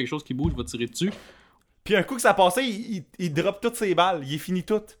que surtout quelque chose qui bouge, il va tirer dessus. Puis un coup que ça a passé, il drop toutes ses balles. Il est fini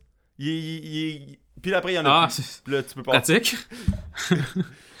tout. Puis après, il y en a plus. Là, tu peux pas. Pratique.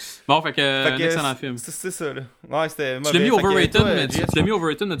 Bon, fait que excellent film. C'est ça, là. Ouais, c'était mauvais. Tu l'as mis overrated, toi, mais tu l'as mis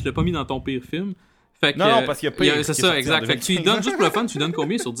overrated, mais tu l'as pas mis dans ton pire film. Fait que, non, parce qu'il y a pire. C'est ça, exact. Fait que tu lui donnes, juste pour le fun, tu lui donnes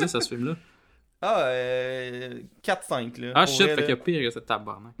combien sur 10 à ce film-là? Ah, 4-5, là. Ah, shit, fait qu'il y a pire que cette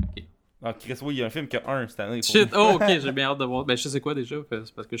tabarnak. Ok. Ah, Chris, oui, il y a un film qui a 1 cette année. Shit, oh, ok, j'ai bien hâte de voir. Ben, je sais quoi déjà,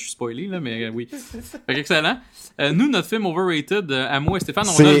 c'est parce que je suis spoilé, là, mais oui. Fait que excellent. Nous, notre film overrated, à moi et Stéphane,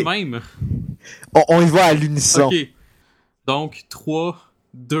 on a le même. On y va à l'unisson. Ok. Donc, 3,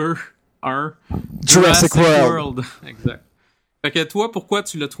 2, 1. Jurassic World. Exact. Fait que toi, pourquoi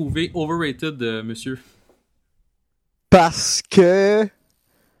tu l'as trouvé overrated, monsieur? Parce que...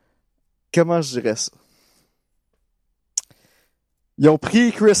 Comment je dirais ça? Ils ont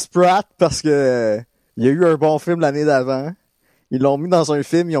pris Chris Pratt parce que il y a eu un bon film l'année d'avant. Ils l'ont mis dans un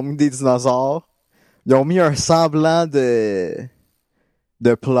film, ils ont mis des dinosaures. Ils ont mis un semblant de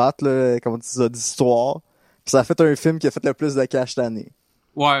plot, là, comment tu dis ça, d'histoire. ça a fait un film qui a fait le plus de cash cette année.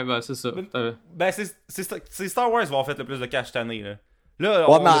 Ouais, ben c'est ça. Ben, c'est Star Wars qui va avoir fait le plus de cash cette année, là. Là,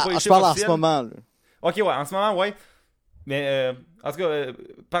 Ouais, on a pas mais les je chiffres parle en officiels. ce moment, là. Ok, ouais, en ce moment, ouais. Mais, en tout cas,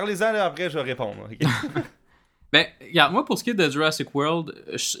 parlez-en, là, après, je vais répondre. Okay? Ben, regarde, moi, pour ce qui est de Jurassic World,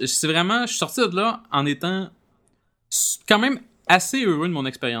 c'est vraiment... Je suis sorti de là en étant quand même assez heureux de mon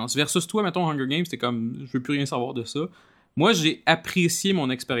expérience. Versus toi, mettons, Hunger Games, c'était comme... Je veux plus rien savoir de ça. Moi, j'ai apprécié mon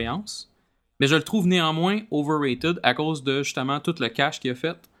expérience, mais je le trouve néanmoins overrated à cause de, justement, tout le cash qu'il a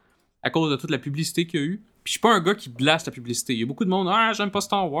fait, à cause de toute la publicité qu'il y a eu. Puis je suis pas un gars qui blast la publicité. Il y a beaucoup de monde, j'aime pas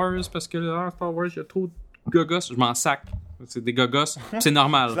Star Wars parce que Star Wars, il y a trop de gogos. Je m'en sac. C'est des gogos. C'est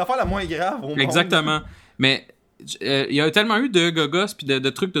normal. C'est l'affaire la moins grave au monde. Exactement. Mais il y a tellement eu de gogos puis de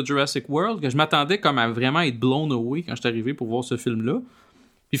trucs de Jurassic World que je m'attendais comme à vraiment être blown away quand je suis arrivé pour voir ce film-là.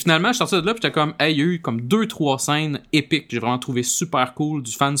 Puis finalement, je suis sorti de là puis j'étais comme, il y a eu comme 2-3 scènes épiques que j'ai vraiment trouvé super cool,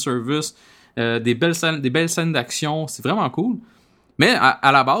 du fanservice, des belles scènes d'action. C'est vraiment cool. Mais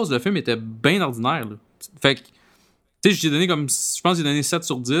à la base, le film était bien ordinaire, là. Fait que, tu sais, j'ai donné comme, je pense que j'ai donné 7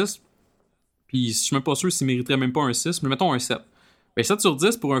 sur 10. Puis je suis même pas sûr s'il mériterait même pas un 6, mais mettons un 7. Ben 7 sur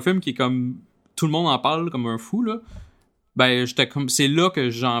 10 pour un film qui est comme, tout le monde en parle comme un fou, là. Ben, j'étais comme, c'est là que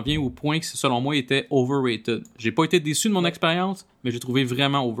j'en viens au point que selon moi, il était overrated. J'ai pas été déçu de mon expérience, mais j'ai trouvé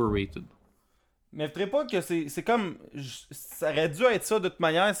vraiment overrated. Mais je dirais pas que c'est comme... Ça aurait dû être ça de toute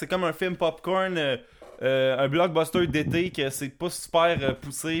manière. C'est comme un film popcorn, un blockbuster d'été, que c'est pas super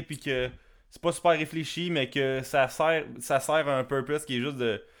poussé, puis que c'est pas super réfléchi, mais que ça sert à un purpose qui est juste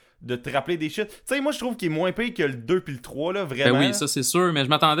de te rappeler des shit. Tu sais, moi, je trouve qu'il est moins pire que le 2 puis le 3, là, vraiment. Ben oui, ça c'est sûr, mais je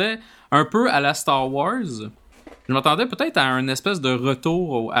m'attendais un peu à la Star Wars. Je m'attendais peut-être à un espèce de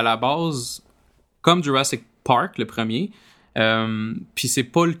retour à la base, comme Jurassic Park, le premier. Puis c'est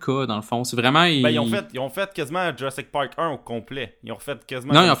pas le cas, dans le fond. C'est vraiment... Ben, ils ont fait quasiment Jurassic Park 1 au complet. Ils ont fait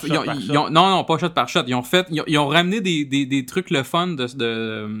quasiment... Non, pas shot par shot. Ils ont ramené des trucs le fun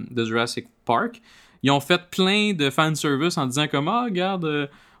de Jurassic Park. Ils ont fait plein de fanservice en disant comme, regarde,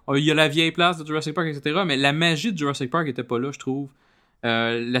 il y a la vieille place de Jurassic Park, etc. Mais la magie de Jurassic Park était pas là, je trouve.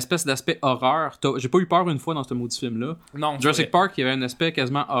 L'espèce d'aspect horreur. J'ai pas eu peur une fois dans ce maudit film-là. Non, Jurassic Park, il y avait un aspect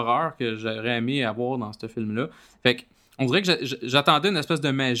quasiment horreur que j'aurais aimé avoir dans ce film-là. Fait que on dirait que j'attendais une espèce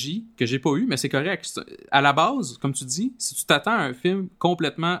de magie que j'ai pas eu, mais c'est correct. À la base, comme tu dis, si tu t'attends à un film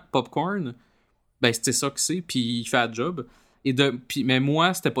complètement popcorn, ben c'est ça que c'est, puis il fait la job. Mais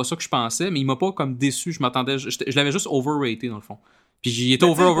moi, c'était pas ça que je pensais, mais il m'a pas comme déçu. Je m'attendais, je l'avais juste overrated dans le fond. Puis il était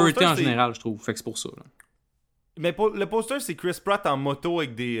overrated en général, je trouve. Fait que c'est pour ça. Là. Mais le poster, c'est Chris Pratt en moto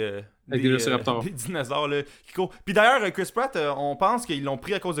avec des dinosaures là, qui courent. Puis d'ailleurs, Chris Pratt, on pense qu'ils l'ont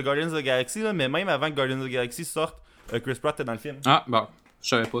pris à cause de Guardians of the Galaxy, là, mais même avant que Guardians of the Galaxy sorte, Chris Pratt était dans le film. Ah, bon, je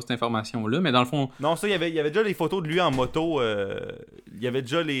savais pas cette information-là, mais dans le fond... Non, ça, il y avait déjà les photos de lui en moto, il y avait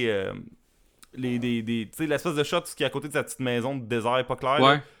déjà tu sais, l'espèce de shot qui est à côté de sa petite maison de désert pas clair.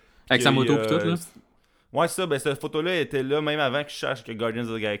 Ouais, là, avec sa moto pis tout, là. Ouais, c'est ça, ben cette photo-là était là même avant que je sache que Guardians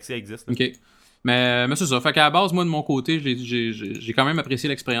of the Galaxy existe. Là. Ok. Mais c'est ça. Fait qu'à la base, moi, de mon côté, j'ai quand même apprécié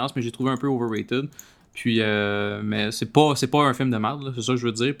l'expérience, mais j'ai trouvé un peu overrated. Puis, mais c'est pas un film de merde, là, c'est ça que je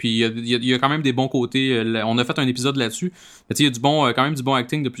veux dire. Puis, il y a quand même des bons côtés. On a fait un épisode là-dessus. Mais tu sais, il y a quand même du bon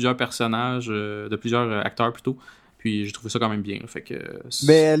acting de plusieurs personnages, de plusieurs acteurs plutôt. Puis, j'ai trouvé ça quand même bien. Là, fait que,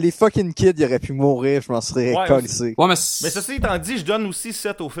 mais les fucking kids, ils auraient pu mourir, je m'en serais collé. Ouais, mais ceci étant dit, je donne aussi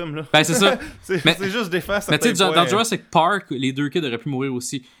 7 au film, là. Ben, c'est ça. c'est juste des faces. Mais tu sais, dans Jurassic Park, les deux kids auraient pu mourir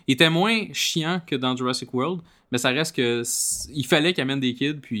aussi. Il était moins chiant que dans Jurassic World, mais ça reste que il fallait qu'ils amènent des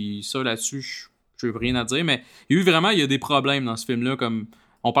kids, puis ça, là-dessus, je n'ai rien à dire. Mais il y a des problèmes dans ce film-là, comme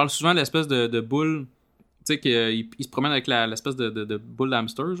on parle souvent de l'espèce de boule, tu sais, qu'il se promène avec l'espèce de boule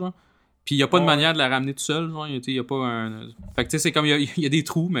d'hamster, genre. Puis il n'y a pas de manière de la ramener tout seul, genre. Il y a pas un... Fait que tu sais, c'est comme il y a des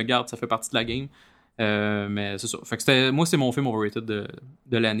trous, mais regarde, ça fait partie de la game. Mais c'est ça. Fait que moi, c'est mon film overrated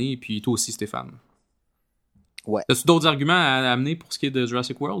de l'année, puis toi aussi, Stéphane. Ouais. As-tu d'autres arguments à amener pour ce qui est de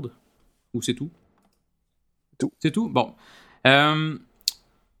Jurassic World? Ou c'est tout? C'est tout? Bon. On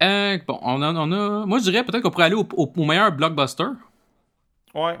a... Moi, je dirais peut-être qu'on pourrait aller au meilleur blockbuster.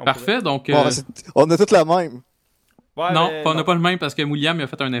 Ouais. Parfait, donc... on a toutes la même. Ouais, non, on n'a pas le même parce que William a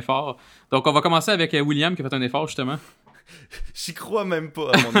fait un effort. Donc, on va commencer avec William qui a fait un effort, justement. J'y crois même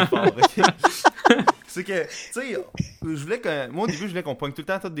pas à mon effort. Okay? C'est que, tu sais, moi au début, je voulais qu'on pogne tout le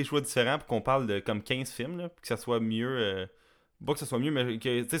temps tous des choix différents pour qu'on parle de comme 15 films, là, puis que ça soit mieux. Pas que ça soit mieux, mais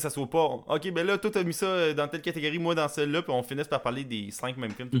que, tu sais, ça soit pas. Ok, ben là, toi, t'as mis ça dans telle catégorie, moi dans celle-là, puis on finisse par parler des 5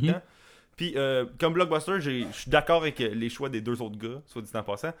 mêmes films tout le temps. Puis, comme blockbuster, je suis d'accord avec les choix des deux autres gars, soit dit en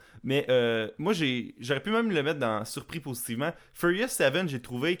passant. Mais moi, j'aurais pu même le mettre dans surpris positivement. Furious 7, j'ai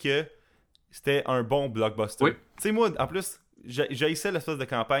trouvé que c'était un bon blockbuster. Oui. Tu sais, moi, en plus, j'haïssais l'espèce de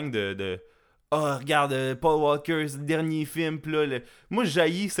campagne de oh, regarde, Paul Walker, c'est le dernier film, pis là, moi,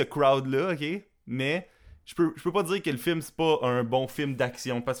 j'haïs ce crowd-là, ok? Mais je peux pas dire que le film, c'est pas un bon film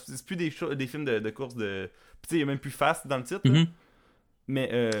d'action, parce que c'est plus des films de course de... Pis tu sais, il y a même plus Fast dans le titre, là. Mais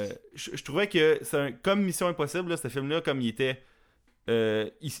je trouvais que comme Mission Impossible, là, ce film-là, comme il était...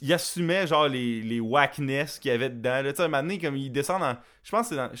 il assumait genre les wackness qu'il y avait dedans. Tu sais, un moment donné, comme il descend dans... Je pense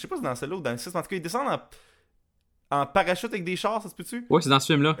que c'est dans... Je sais pas si c'est dans celle-là ou dans le 6, mais en tout cas, il descend en parachute avec des chars, ça se peut-tu? Ouais, c'est dans ce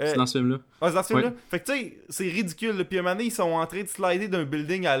film-là. C'est dans ce film-là. Ouais, c'est dans ce film-là. Ouais. Fait que tu sais, c'est ridicule. Là. Puis un moment donné, ils sont en train de slider d'un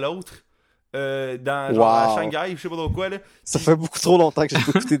building à l'autre. Dans genre à Shanghai, je sais pas trop quoi là. Ça fait beaucoup trop longtemps que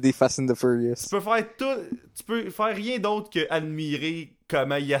j'ai pas écouté des Fast and the Furious. Tu peux faire rien d'autre que admirer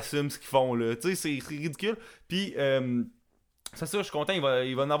comment ils assument ce qu'ils font là. Tu sais, c'est ridicule. Puis c'est ça, je suis content, il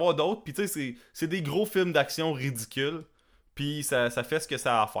va en avoir d'autres. Puis tu sais, c'est des gros films d'action ridicules. Puis ça fait ce que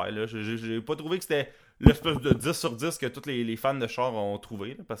ça a à faire là. J'ai pas trouvé que c'était l'espèce de 10 sur 10 que tous les fans de char ont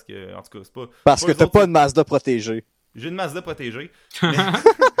trouvé là, parce que en tout cas, c'est pas parce que t'as pas une Mazda protégée. J'ai une Mazda protégée.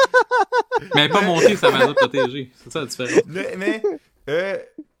 Mais pas monter sa Mazda protégée. C'est ça la différence. Mais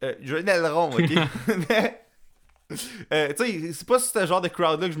j'ai un aileron, ok? Mais, tu sais, c'est pas ce genre de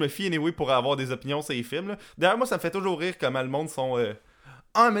crowd-là que je me fie anyway pour avoir des opinions sur les films. Là. D'ailleurs, moi, ça me fait toujours rire comment le monde sont...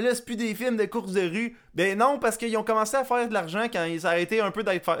 Ah, mais là, c'est plus des films de course de rue. Ben non, parce qu'ils ont commencé à faire de l'argent quand ils arrêtaient un peu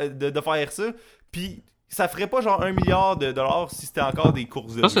de faire ça. Puis ça ferait pas genre 1 milliard de dollars si c'était encore des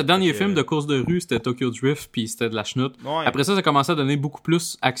courses de rue. Ça, le dernier film de course de rue, c'était Tokyo Drift, puis c'était de la chenoute. Ouais. Après ça, ça commençait à donner beaucoup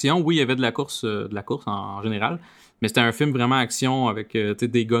plus action. Oui, il y avait de la course en général, mais c'était un film vraiment action avec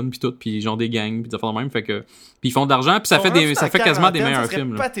des guns puis tout, puis genre des gangs, puis des affaires de même. Fait que puis ils font de l'argent, puis ça fait quasiment des meilleurs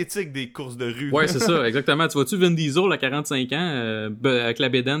films. C'est pathétique des courses de rue. Ouais, c'est ça, exactement. Tu vois-tu Vin Diesel à 45 ans, avec la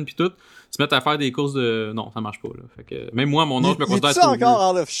bédaine puis tout, se mettre à faire des courses de... Non, ça marche pas, là. Fait que même moi, mon âge, je me considère trop vieux.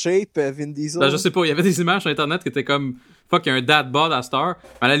 encore out of shape, Vin Diesel? Ben, je sais pas, il y avait des images sur Internet qui étaient comme... Fuck, il y a un dad bod à Star.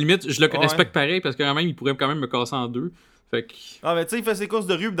 Mais à la limite, je le respecte pareil, parce que quand même, il pourrait quand même me casser en deux. Fait que... Ah, mais tu sais, il fait ses courses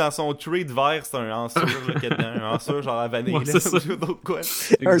de rue, dans son trait de verre, c'est un ansur, là, qu'il y a dedans. Un ansur, genre à vanille, ouais, là, c'est ça. quoi.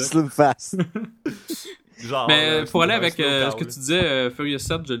 Un slim fast. Genre, mais pour aller avec ce que tu disais, Furious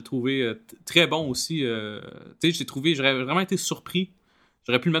 7, je l'ai trouvé très bon aussi. Tu sais, j'aurais vraiment été surpris.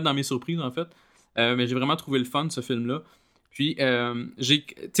 J'aurais pu le mettre dans mes surprises, en fait. Mais j'ai vraiment trouvé le fun, ce film-là. Puis, tu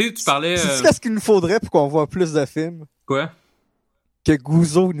sais, tu parlais... C'est qu'est-ce qu'il nous faudrait pour qu'on voit plus de films? Quoi? Que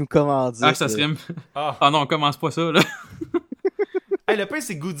Gouzo nous commandite. Ah, ça serait... Ah non, on commence pas ça, là. Hey, le pire,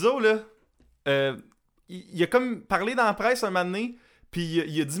 c'est Guzzo, là. Il a comme parlé dans la presse un moment donné, puis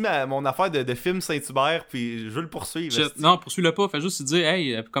il a dit mon affaire de film Saint-Hubert, puis je veux le poursuivre. Non, poursuis-le pas. Fais juste lui dire,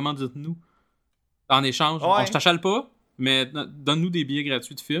 hey, commandite-nous. En échange. Ouais. Je t'achale pas, mais donne-nous des billets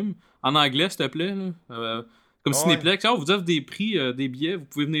gratuits de film. En anglais, s'il te plaît, là. Comme Cinéplex. On vous offre des prix, des billets. Vous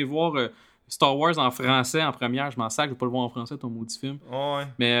pouvez venir voir Star Wars en français en première. Je m'en sac, je vais pas le voir en français, ton maudit film. Ouais.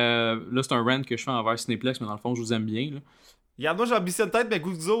 Mais là, c'est un rant que je fais envers Cinéplex, mais dans le fond, je vous aime bien, là. Regarde, moi j'ambitionne peut-être, mais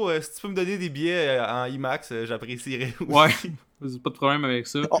Guzzo, si tu peux me donner des billets en IMAX, j'apprécierais aussi. Ouais, pas de problème avec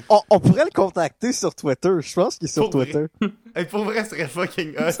ça. On pourrait le contacter sur Twitter. Je pense qu'il est sur Twitter. Hey, pour vrai, ce serait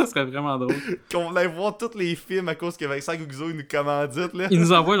fucking hot. Ça serait vraiment drôle. Qu'on aille voir tous les films à cause que Vincent Guzzo il nous commandite, là. Il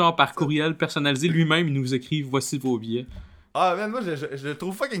nous envoie genre par courriel personnalisé lui-même, il nous écrit voici vos billets. Ah, man, moi je le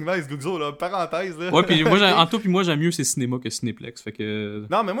trouve fucking nice, Guzzo, là. Parenthèse, là. Ouais, puis moi, moi j'aime mieux ces cinémas que Cinéplex. Fait que.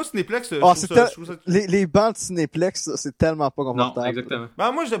 Non, mais moi, Cinéplex, je trouve ça... Les bancs de Cinéplex, c'est tellement pas confortable. Non, exactement.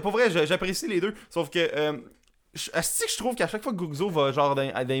 Ben, moi, pour vrai, j'apprécie les deux. Sauf que, je trouve qu'à chaque fois que Guzzo va genre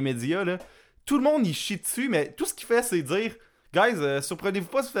dans les médias, là, tout le monde il chie dessus, mais tout ce qu'il fait, c'est dire. Guys, surprenez-vous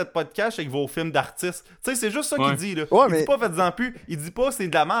pas si vous faites pas de cash avec vos films d'artistes. Tu sais, c'est juste ça qu'il dit, là. Ouais, il dit pas faites-en plus. Il dit pas c'est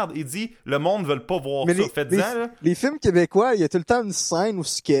de la merde. Il dit le monde veut pas voir ça. Faites-en, là. Les films québécois, il y a tout le temps une scène où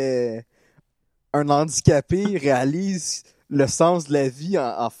un handicapé réalise le sens de la vie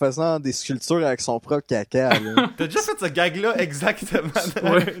en faisant des sculptures avec son propre caca, là. T'as déjà fait ce gag-là exactement dans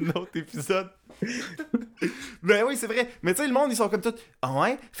un autre épisode. Ben oui, c'est vrai. Mais tu sais, le monde, ils sont comme tout. Ah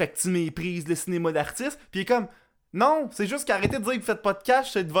ouais? Fait que tu méprises le cinéma d'artistes. Puis il est comme. Non, c'est juste qu'arrêtez de dire que vous faites pas de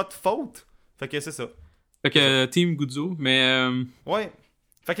cash, c'est de votre faute. Fait que c'est ça. Fait que Team Guzzo, mais... Ouais.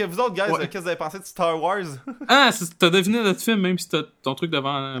 Fait que vous autres, guys, qu'est-ce que vous avez pensé de Star Wars? Ah, t'as deviné notre film, même si t'as ton truc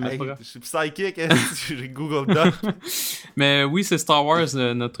devant... Je suis psychic, hein? J'ai Google Doc. Mais oui, c'est Star Wars,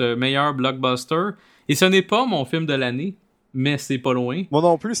 notre meilleur blockbuster. Et ce n'est pas mon film de l'année, mais c'est pas loin. Moi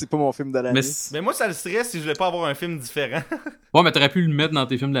non plus, c'est pas mon film de l'année. Mais moi, ça le serait si je voulais pas avoir un film différent. Ouais, mais t'aurais pu le mettre dans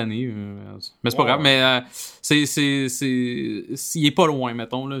tes films de l'année. Mais c'est pas grave. Mais il est pas loin,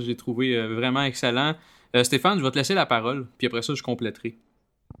 mettons. Là. J'ai trouvé vraiment excellent. Stéphane, je vais te laisser la parole. Puis après ça, je compléterai.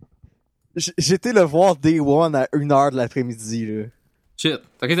 J'étais le voir Day One à 1h de l'après-midi. Là. Shit.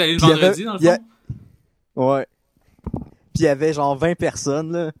 T'as qu'à aller le vendredi, dans le fond? Ouais. Puis il y avait genre 20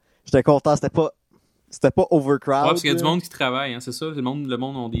 personnes. Là. J'étais content, c'était pas overcrowd. Ouais, parce qu'il y a du là. monde qui travaille, hein, c'est ça. Le monde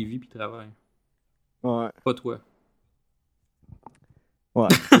ont des vies puis ils travaillent. Ouais. Pas toi. Ouais,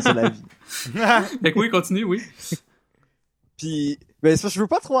 c'est la vie. Fait que oui, continue, oui. Puis, ben, c'est parce que je veux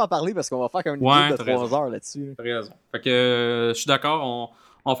pas trop en parler parce qu'on va faire comme une Ouais, vidéo de t'as 3 raison. heures là-dessus. Là. T'as raison. Fait que je suis d'accord,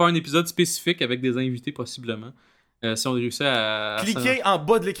 on va faire un épisode spécifique avec des invités possiblement. Si on réussit à Cliquez en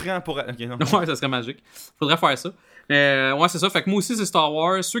bas de l'écran pour... Ok, non. Ouais, ça serait magique. Faudrait faire ça. Ouais, c'est ça. Fait que moi aussi, c'est Star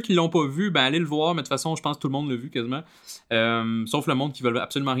Wars. Ceux qui l'ont pas vu, ben allez le voir. Mais de toute façon, je pense que tout le monde l'a vu quasiment. Sauf le monde qui veut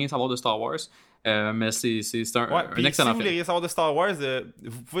absolument rien savoir de Star Wars. Mais c'est un Puis excellent si vous film. voulez rien savoir de Star Wars,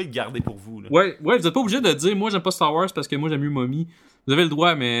 vous pouvez le garder pour vous. Là. Ouais, vous êtes pas obligé de dire moi j'aime pas Star Wars parce que moi j'aime mieux Mommy. Vous avez le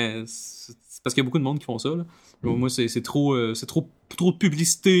droit, mais c'est parce qu'il y a beaucoup de monde qui font ça. Là. Moi, c'est trop de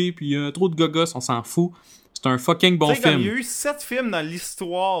publicité, puis trop de gogos, on s'en fout. C'est un fucking bon T'sais, comme film. il y a eu 7 films dans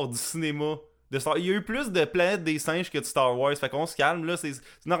l'histoire du cinéma. Il y a eu plus de Planète des singes que de Star Wars. Fait qu'on se calme. Là, c'est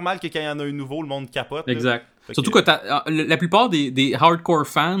normal que quand il y en a un nouveau, le monde capote. Là. Exact. Fait Surtout que la plupart des hardcore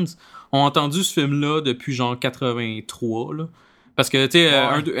fans ont entendu ce film-là depuis genre 83. Là. Parce que, tu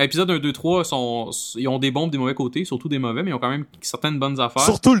sais, épisode 1, 2, 3, ils ont des bons des mauvais côtés, surtout des mauvais, mais ils ont quand même certaines bonnes affaires.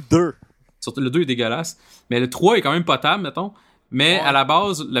 Surtout le 2. Surtout le 2 est dégueulasse. Mais le 3 est quand même potable, mettons. Mais à la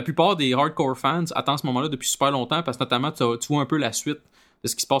base, la plupart des hardcore fans attendent ce moment-là depuis super longtemps parce que notamment, tu vois un peu la suite de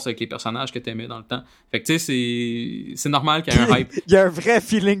ce qui se passe avec les personnages que t'aimais dans le temps. Fait que tu sais, c'est normal qu'il y ait un hype. Il y a un vrai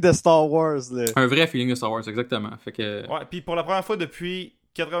feeling de Star Wars, là. Un vrai feeling de Star Wars, exactement. Fait que... Ouais, puis pour la première fois depuis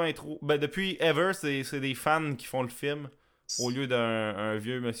 83... Ben, depuis ever, c'est des fans qui font le film au lieu d'un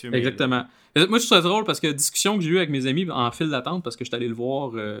vieux monsieur. Exactement. Moi, je trouve ça drôle parce que discussion que j'ai eue avec mes amis en file d'attente parce que j'étais allé le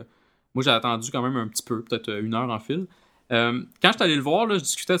voir... moi, j'ai attendu quand même un petit peu, peut-être 1 heure en file. Quand j'étais allé le voir, là, je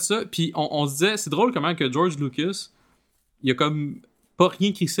discutais de ça, puis on se disait, c'est drôle comment que George Lucas, il a comme pas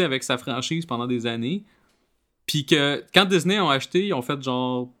rien crissé avec sa franchise pendant des années, puis que quand Disney ont acheté, ils ont fait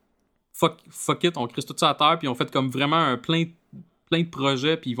genre fuck it, on crisse tout ça à terre, puis ils ont fait comme vraiment plein de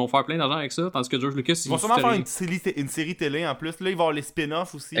projets, puis ils vont faire plein d'argent avec ça, tandis que George Lucas... Ils vont sûrement faire une série télé en plus. Là, il va y avoir les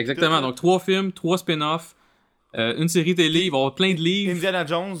spin-offs aussi. Exactement, donc 3 films, 3 spin-offs, une série télé, il va y avoir plein de livres. Indiana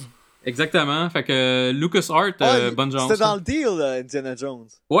Jones. Exactement, fait que LucasArts, bonne chance. C'était dans le deal, Indiana Jones.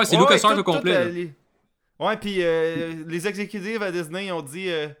 Ouais, c'est LucasArts au complet. Ouais, puis les exécutifs à Disney ont dit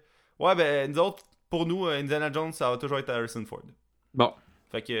ouais, ben, nous autres, pour nous, Indiana Jones, ça va toujours être Harrison Ford. Bon.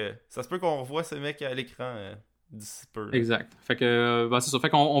 Fait que ça se peut qu'on revoie ce mec à l'écran d'ici peu. Là. Exact. Fait que, c'est ça. Fait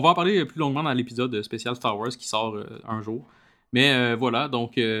qu'on va en parler plus longuement dans l'épisode spécial Star Wars qui sort un jour. Mais voilà,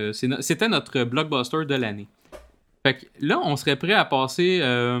 donc c'était notre blockbuster de l'année. Fait que là, on serait prêt à passer...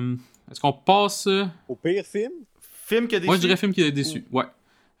 est-ce qu'on passe... Au pire film? Film qui a déçu? Moi, je dirais film qui a déçu, ouais.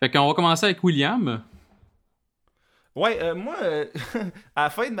 Fait qu'on va commencer avec William. Ouais, moi, à la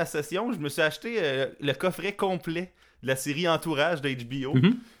fin de ma session, je me suis acheté le coffret complet de la série Entourage d'HBO.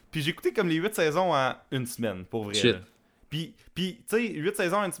 Mm-hmm. Puis j'ai écouté comme les 8 saisons en une semaine, pour vrai. Shit. Puis tu sais, 8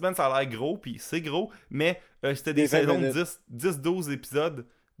 saisons en une semaine, ça a l'air gros, puis c'est gros, mais c'était des saisons de 10-12 épisodes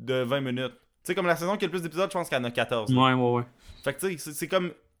de 20 minutes. Tu sais, comme la saison qui a le plus d'épisodes, je pense qu'il y en a 14. Ouais. Fait que tu sais, c'est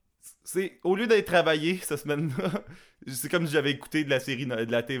comme... au lieu d'être travaillé cette semaine-là, c'est comme si j'avais écouté de la série,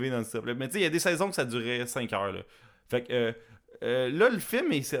 de la TV non-stop. Mais tu sais, il y a des saisons que ça durait 5 heures, là. Fait que là, le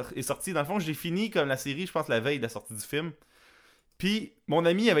film est sorti. Dans le fond, j'ai fini comme la série, je pense, la veille de la sortie du film. Puis, mon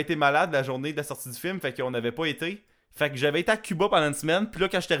ami avait été malade la journée de la sortie du film, fait qu'on n'avait pas été. Fait que j'avais été à Cuba pendant une semaine, puis là,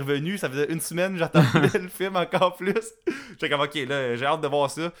 quand j'étais revenu, ça faisait une semaine, j'attendais le film encore plus. J'étais comme, ok, là, j'ai hâte de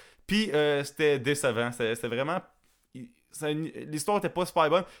voir ça. Puis, c'était décevant. C'était vraiment... L'histoire était pas super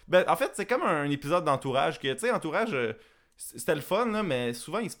bonne. Ben, en fait, c'est comme un épisode d'Entourage, que, tu sais, Entourage, c'était le fun, là, mais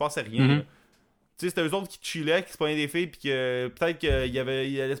souvent, il se passait rien, Mm-hmm. là. Tu sais, c'était eux autres qui chillaient, qui se pognaient des filles, puis que peut-être qu'il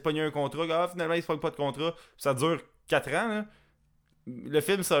allait se pogner un contrat. Finalement, il se pogne pas de contrat. Puis ça dure 4 ans, là. Le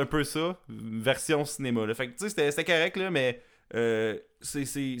film, c'est un peu ça, version cinéma, là. Fait que, tu sais, c'était correct, là, mais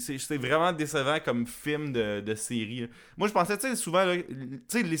c'est vraiment décevant comme film de série, là. Moi, je pensais, tu sais, souvent, là, tu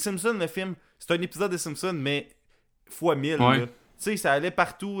sais, les Simpsons, le film, c'est un épisode de Simpsons, mais fois 1000, ouais. là. Tu sais, ça allait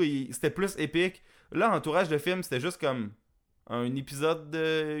partout et c'était plus épique. Là, Entourage de film, c'était juste comme un épisode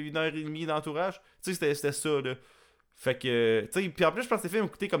de 1h30 d'Entourage. Tu sais, c'était ça, là. Fait que, tu sais, puis en plus, je pense que les films ont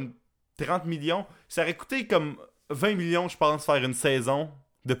coûté comme 30 millions. Ça aurait coûté comme 20 millions, je pense, faire une saison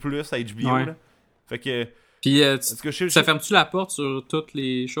de plus à HBO, ouais. là. Fait que... Puis, ça ferme-tu la porte sur toutes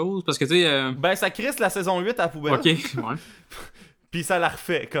les choses? Parce que, tu sais... Ben, ça crisse la saison 8 à la poubelle. Ok, ouais. Puis ça la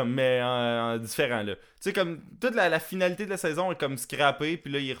refait, comme, mais en différent, là. Tu sais, comme, toute la finalité de la saison est comme scrappée,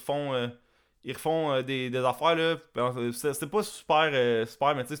 puis là, ils refont des affaires, là. C'était pas super,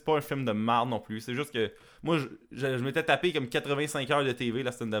 mais tu sais, c'est pas un film de merde non plus. C'est juste que, moi, je m'étais tapé comme 85 heures de TV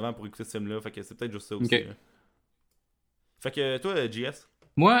la semaine d'avant pour écouter ce film-là, fait que c'est peut-être juste ça aussi, okay. Fait que, toi, JS?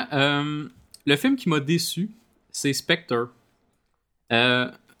 Moi, le film qui m'a déçu, c'est Spectre.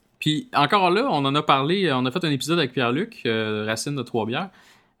 Puis encore là, on en a parlé, on a fait un épisode avec Pierre-Luc, Racine de Trois-Bières.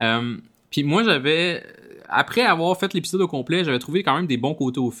 Puis moi, après avoir fait l'épisode au complet, j'avais trouvé quand même des bons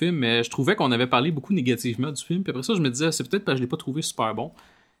côtés au film, mais je trouvais qu'on avait parlé beaucoup négativement du film. Puis après ça, je me disais, c'est peut-être parce que je l'ai pas trouvé super bon.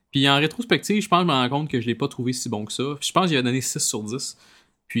 Puis en rétrospective, je pense que je me rends compte que je l'ai pas trouvé si bon que ça. Je pense qu'il a donné 6 sur 10.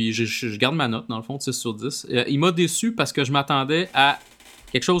 Puis je garde ma note, dans le fond, de 6 sur 10. Il m'a déçu parce que je m'attendais à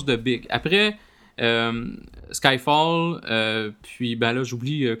quelque chose de big. Après Skyfall, puis ben là,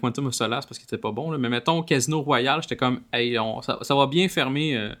 j'oublie Quantum of Solace parce qu'il était pas bon, là, mais mettons Casino Royale, j'étais comme, hey, ça va bien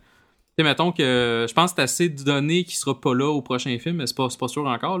fermer. Tu sais, mettons que je pense que c'est assez de données qui sera pas là au prochain film, mais c'est pas sûr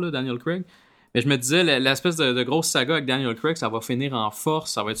encore, là, Daniel Craig. Mais je me disais, l'espèce de grosse saga avec Daniel Craig, ça va finir en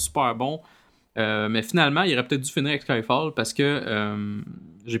force, ça va être super bon. Mais finalement, il aurait peut-être dû finir avec Skyfall parce que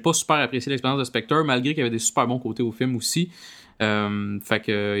j'ai pas super apprécié l'expérience de Spectre, malgré qu'il y avait des super bons côtés au film aussi. Fait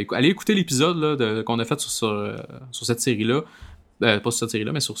que allez écouter l'épisode là, qu'on a fait sur cette série-là. Pas sur cette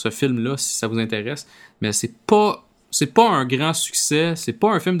série-là, mais sur ce film-là, si ça vous intéresse. Mais c'est pas un grand succès, c'est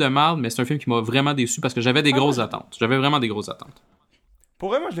pas un film de merde, mais c'est un film qui m'a vraiment déçu parce que j'avais des grosses attentes. J'avais vraiment des grosses attentes.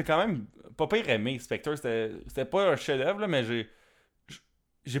 Pour vrai, moi, je l'ai quand même pas pire aimé, Spectre. C'était pas un chef-d'œuvre, là, mais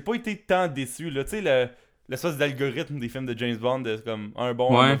j'ai pas été tant déçu. Tu sais, l'espèce d'algorithme des films de James Bond, de comme un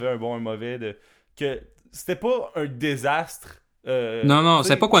bon, un mauvais, un bon, un mauvais, que c'était pas un désastre. Non,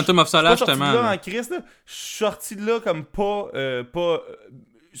 c'est pas Quantum of Solace, justement. Je suis sorti de là en crise, là. Je suis sorti de là comme pas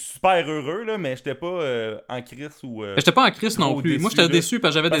super heureux, là, mais j'étais pas en crise ou. J'étais pas en crise non plus. Déçu, moi, j'étais déçu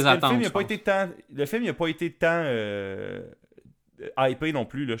parce que j'avais des attentes. Le film, il a pas été tant hypé non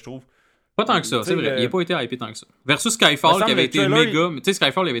plus, là, je trouve. Pas tant que ça, c'est vrai. Il n'a pas été hypé tant que ça. Versus Skyfall, qui avait été méga. Tu sais,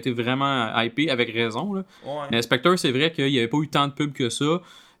 Skyfall, il avait été vraiment hypé, avec raison. Là. Ouais. Mais Spectre, c'est vrai qu'il n'y avait pas eu tant de pubs que ça.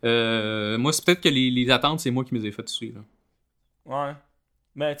 Moi, c'est peut-être que les attentes, c'est moi qui me les ai faites dessus. Là. Ouais.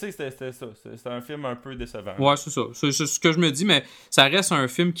 Mais tu sais, c'était ça. C'était un film un peu décevant. Ouais, c'est ça. C'est ce que je me dis, mais ça reste un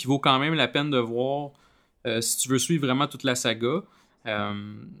film qui vaut quand même la peine de voir si tu veux suivre vraiment toute la saga.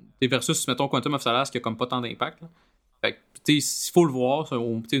 Versus, mettons, Quantum of Solace, qui a comme pas tant d'impact. Là. Fait que, tu sais, il faut le voir,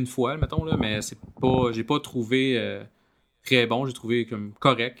 une fois, mettons, là, mais c'est pas, j'ai pas trouvé très bon, j'ai trouvé comme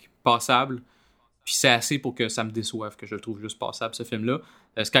correct, passable, puis c'est assez pour que ça me déçoive, que je le trouve juste passable, ce film-là.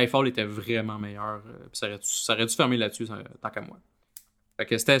 Skyfall était vraiment meilleur, puis ça aurait dû fermer là-dessus, tant qu'à moi. Fait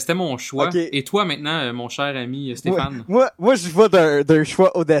que c'était mon choix. Okay. Et toi, maintenant, mon cher ami Stéphane? Moi je vais d'un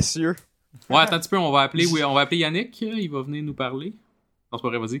choix audacieux. Ouais, attends un petit peu, on va appeler Yannick, il va venir nous parler. Non, c'est pas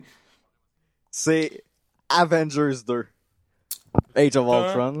vrai, vas-y. C'est Avengers 2. Age of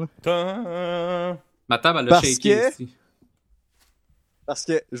Ultron. Ma table, elle a shaké ici. Parce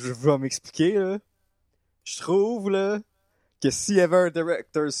que, je vais m'expliquer, là. Je trouve, là, que s'il y avait un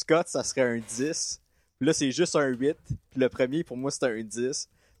Director Scott, ça serait un 10. Puis là, c'est juste un 8. Puis le premier, pour moi, c'est un 10.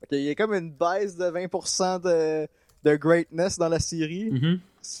 Fait qu'il y a comme une baisse de 20% de greatness dans la série. Mm-hmm.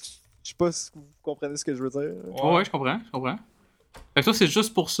 Je sais pas si vous comprenez ce que je veux dire. Ouais, je comprends. Fait que toi, c'est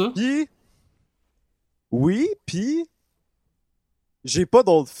juste pour ça? Puis... Oui, puis j'ai pas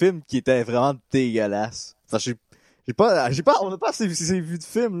d'autres films qui étaient vraiment dégueulasses. Enfin, on n'a pas assez vu de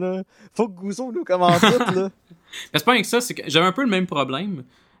films, là. Faut que Gouzeau nous commente tout, là. Mais c'est pas rien que ça, c'est que j'avais un peu le même problème.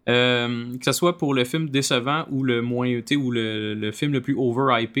 Que ce soit pour le film décevant ou le moins, ou le film le plus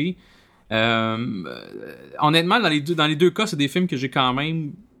over-hypé. Honnêtement, dans les deux cas, c'est des films que j'ai quand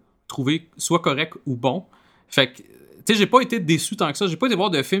même trouvé soit corrects ou bons. Fait que tu sais, j'ai pas été déçu tant que ça. J'ai pas été voir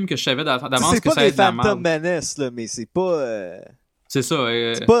de films que je savais d'avance que ça allait être de la merde. C'est pas des Phantom Menace, là, mais c'est pas... C'est ça.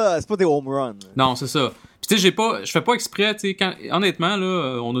 C'est pas des home runs. Non, c'est ça. Puis tu sais, je fais pas exprès, tu sais, honnêtement,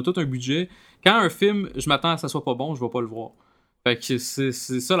 là, on a tout un budget. Quand un film, je m'attends à ce que ça soit pas bon, je vais pas le voir. Fait que c'est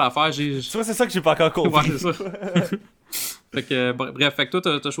ça l'affaire. Tu vois, c'est ça que j'ai pas encore compris. Ouais, c'est ça. Fait que, bref, fait que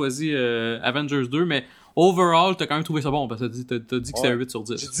toi, t'as choisi Avengers 2, mais overall, t'as quand même trouvé ça bon, parce que t'as dit que c'était un 8 sur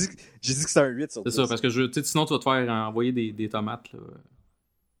 10. J'ai dit que c'était un 8 sur 10. C'est ça, parce que sinon, tu vas te faire envoyer des tomates, là.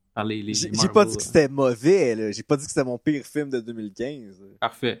 Par les j'ai pas dit que c'était mauvais, là. J'ai pas dit que c'était mon pire film de 2015.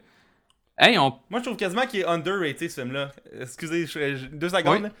 Parfait. Hey, Moi, je trouve quasiment qu'il est underrated, ce film-là. Excusez, 2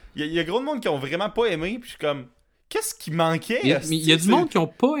 secondes. Oui. Il y a gros de monde qui ont vraiment pas aimé, puis je suis comme... Qu'est-ce qui manquait? Il y a du monde qui ont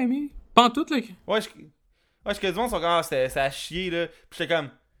pas aimé. Pas en tout, là. Ouais, je connais du monde qui sont comme, ça a chié, là. Puis j'étais comme,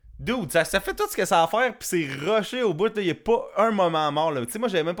 dude, ça fait tout ce que ça a à faire, puis c'est rushé au bout, là. Il y a pas un moment mort, là. Tu sais, moi,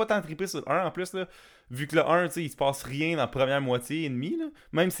 j'avais même pas tant trippé sur le 1 en plus, là. Vu que le 1, tu sais, il se passe rien dans la première moitié et demie, là.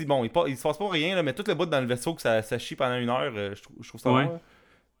 Même si, bon, il se passe pas rien, là, mais tout le bout dans le vaisseau que ça chie pendant 1 heure, je trouve ça bon.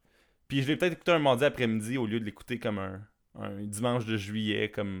 Puis je l'ai peut-être écouté un mardi après-midi au lieu de l'écouter comme un dimanche de juillet,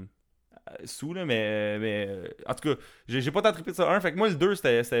 comme sous, là, mais en tout cas, j'ai pas tant trippé sur le 1, fait que moi, le 2,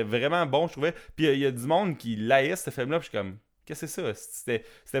 c'était vraiment bon, je trouvais. Puis il y a du monde qui laïsse ce film-là, puis je suis comme, Qu'est-ce que c'est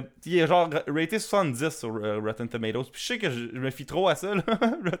ça? Il est genre raté 70 sur Rotten Tomatoes. Puis je sais que je me fie trop à ça, là,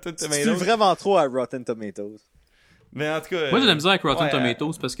 Rotten Tu Tomatoes. fies vraiment trop à Rotten Tomatoes. Mais en tout cas... Moi, j'ai de la misère avec Rotten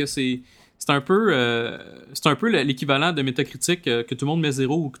Tomatoes parce que c'est un peu l'équivalent de Metacritic que tout le monde met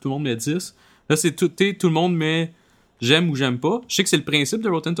 0 ou que tout le monde met 10. Là, c'est tout le monde met j'aime ou j'aime pas. Je sais que c'est le principe de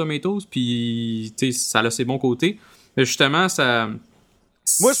Rotten Tomatoes, puis ça a ses bons côtés. Mais justement, ça...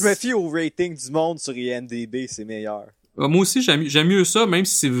 Moi, je me fie au rating du monde sur IMDb, c'est meilleur. Moi aussi, j'aime mieux ça, même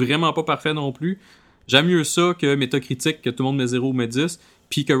si c'est vraiment pas parfait non plus. J'aime mieux ça que Metacritic, que tout le monde met 0 ou met 10,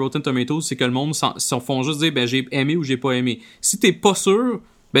 puis que Rotten Tomatoes, c'est que le monde s'en font juste dire j'ai aimé ou j'ai pas aimé. Si t'es pas sûr,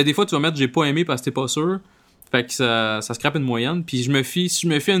 des fois tu vas mettre j'ai pas aimé parce que t'es pas sûr. Fait que ça scrape une moyenne. Puis si je me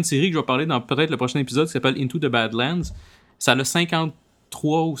fie à une série que je vais parler dans peut-être le prochain épisode qui s'appelle Into the Badlands, ça a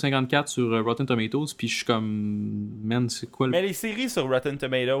 53 ou 54 sur Rotten Tomatoes, puis je suis comme man, c'est quoi le... Mais les séries sur Rotten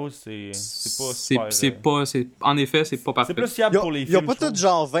Tomatoes, c'est pas super... en effet, c'est pas parfait. C'est plus fiable pour les films. Ils ont pas tous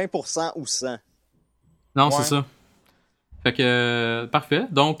genre 20% ou 100%. Non, Ouais. c'est ça. Fait que parfait.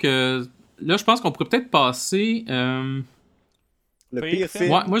 Donc là, je pense qu'on pourrait peut-être passer Le Pire pire film.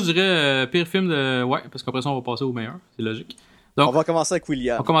 film. ouais, moi je dirais pire film de parce qu'après ça on va passer au meilleur, c'est logique. Donc On va commencer avec on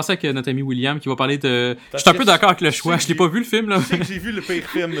William. va commencer avec notre ami William qui va parler de... Je Parce suis un que peu d'accord avec le je choix. sais Je l'ai pas vu le film, là. Je sais que j'ai vu le pire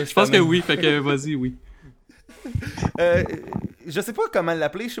film. Je pense que oui. Fait que vas-y, oui. Je sais pas comment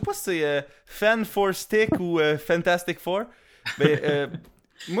l'appeler. Je sais pas si c'est Fan for Stick ou Fantastic Four. Mais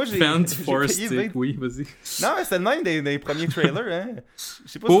moi, j'ai. Fan j'ai for payé Stick, oui, vas-y. Non, mais c'était le même des premiers trailers. Hein.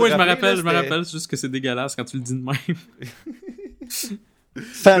 Je sais pas Oh, si oui, tu te rappelles, je me rappelle. C'est juste que c'est dégueulasse quand tu le dis de même.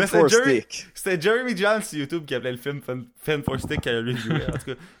 Fan Mais for c'est Stick. C'était Jeremy Johns sur YouTube qui appelait le film Fan for Stick quand lui jouait. En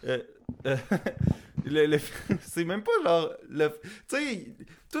tout cas, c'est même pas genre. Tu sais,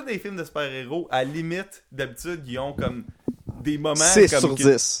 tous les films de super-héros, à la limite, d'habitude, ils ont comme des moments. 6 comme sur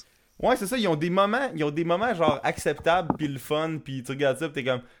que- 10. Ouais, c'est ça, ils ont des moments genre acceptables puis le fun, puis tu regardes ça pis t'es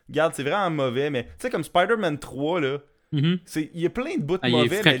comme regarde, c'est vraiment mauvais, mais tu sais comme Spider-Man 3 là, Mhm. il y a plein de bouts Ah, il est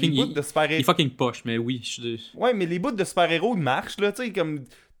mauvais, mais les fucking- bouts de Il est super-héros. fucking poche, mais oui. Ouais, mais les bouts de super-héros ils marchent là, tu sais comme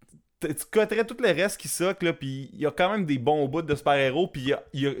tu coterais tout le reste qui suck là, puis il y a quand même des bons bouts de super-héros, puis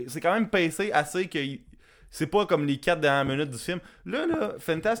c'est quand même pacé assez que c'est pas comme les 4 dernières minutes du film. Là,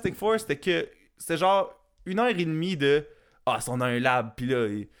 Fantastic Four, c'était genre 1h30 de on a un lab, puis là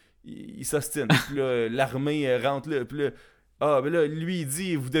il s'ostine. Puis là, l'armée rentre là. Puis là, ben là, lui, il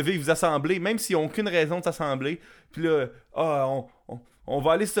dit, vous devez vous assembler, même s'ils n'ont aucune raison de s'assembler. Puis là, on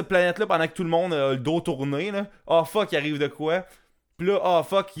va aller sur cette planète-là pendant que tout le monde a le dos tourné. Là. Fuck, il arrive de quoi? Puis là,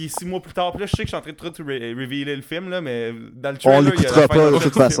 fuck, il est 6 mois plus tard. Puis là, je sais que je suis en train de trop revealer le film, là, mais dans le trailer, On il y a l'écoutera la fin pas de du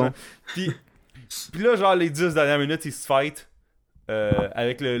toute film, façon. hein. Puis là, genre, les 10 dernières minutes, ils se fight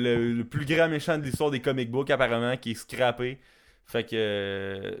avec le plus grand méchant de l'histoire des comic books, apparemment, qui est scrappé. Fait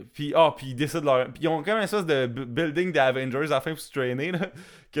que. Puis ils décident leur. Puis ils ont quand même une espèce de building des Avengers à la fin pour se traîner, là.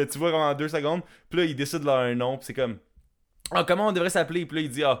 Que tu vois en 2 secondes. Puis là, ils décident leur nom. Puis c'est comme. Comment on devrait s'appeler? Puis là, il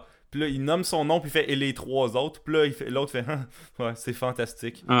dit Puis là, il nomme son nom. Puis il fait et les 3 autres. Puis là, l'autre fait ouais, c'est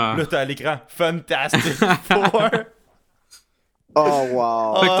fantastique. Ah. Puis là, t'as à l'écran Fantastic Four. Oh,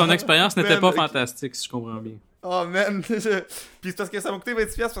 wow. Fait que ton expérience n'était pas man. fantastique, si je comprends bien. Oh man, puis c'est parce que ça m'a coûté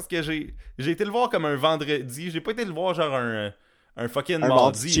 20$ parce que j'ai été le voir comme un vendredi. J'ai pas été le voir genre un fucking Un mardi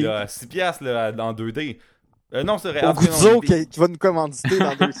mardi là, à 6$ là, dans 2D. Non, c'est vrai. Au en tout cas, non, Guzzo j'ai- qui va nous commanditer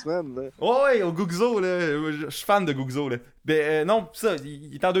dans 2 semaines. Là. Ouais, au Gugzo, là. Je suis fan de Gugzo, là. Ben, non, ça,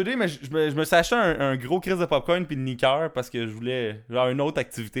 il est en 2D, mais je me suis acheté un gros crise de popcorn puis de niqueur parce que je voulais genre une autre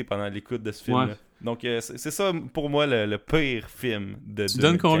activité pendant l'écoute de ce film. Ouais. Là. Donc, c'est ça pour moi le pire film de Tu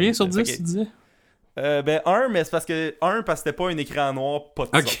donnes combien sur 10, Fait que- tu disais? Ben 1, mais c'est parce que c'était pas un écran noir, pas de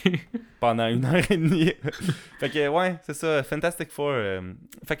son, Ok. pendant 1h30. Fait que ouais, c'est ça, Fantastic Four.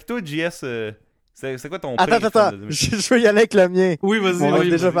 Fait que toi, JS, c'est quoi ton pire Attends. film de- Je veux y aller avec le mien. Oui, vas-y. On en a oui,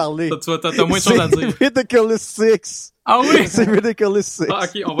 déjà vas-y. parlé. T'as moins de choses à dire. C'est Ridiculous 6. Ah oui? C'est Ridiculous 6. Ah,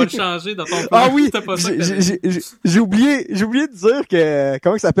 ok, on va le changer dans ton Ah oui, C'était pas ça que t'avais dit. j'ai oublié de dire que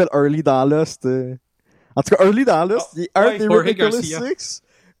comment il s'appelle Early dans Lost. En tout cas, Early dans Lost, il est un ouais, des Jorge Ridiculous Garcia. 6.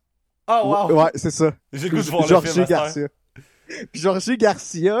 Ah, wow! Ouais, c'est ça. J'ai le goût de voir le Jorge film. à cette heure. Garcia. Puis Jorge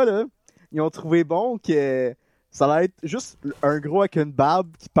Garcia, là, ils ont trouvé bon que ça allait être juste un gros avec une barbe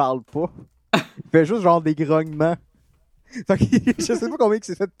qui parle pas. Il fait juste genre des grognements. Fait que je sais pas combien il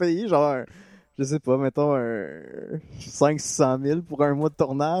s'est fait payer, genre, je sais pas, mettons un 500-600 000 pour un mois de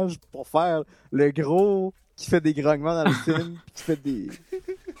tournage pour faire le gros qui fait des grognements dans le film pis qui fait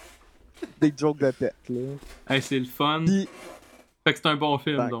des jokes de tête, là. Hey, c'est le fun. Pis, Fait que c'est un bon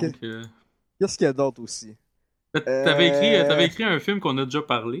film, Ben, donc. qu'est-ce qu'il y a d'autre aussi? T'avais écrit un film qu'on a déjà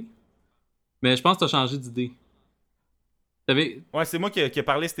parlé, mais je pense que t'as changé d'idée. Ouais, c'est moi qui ai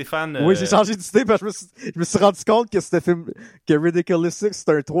parlé, Stéphane. Oui, j'ai changé d'idée parce que je me suis rendu compte que c'était film que Ridiculous Six,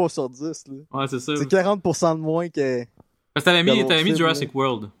 c'était un 3 sur 10. Là. Ouais, c'est ça. C'est 40% de moins que... Parce que t'avais mis film, Jurassic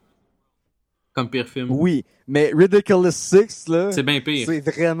World comme pire film. Oui, mais Ridiculous Six, là... C'est bien pire. C'est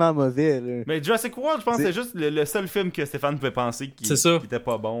vraiment mauvais, là. Mais Jurassic World, je pense que c'est juste le seul film que Stéphane pouvait penser qui était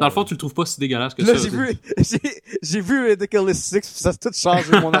pas bon. Dans le fond, tu le trouves pas si dégueulasse que là, ça. j'ai vu Ridiculous Six, puis ça a tout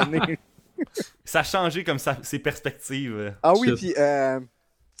changé mon année. Ça a changé comme ça, ses perspectives. Ah oui, puis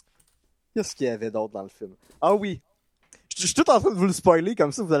qu'est-ce qu'il y avait d'autre dans le film? Ah oui, je suis tout en train de vous le spoiler,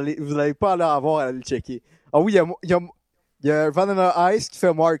 comme ça vous allez pas aller avoir à le checker. Ah oui, il y a Vanilla Ice qui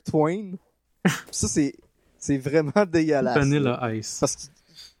fait Mark Twain. Ça, c'est vraiment dégueulasse. Vanilla Ice. Parce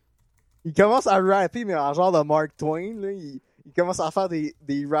qu'il commence à rapper, mais en genre de Mark Twain. Là. Il commence à faire des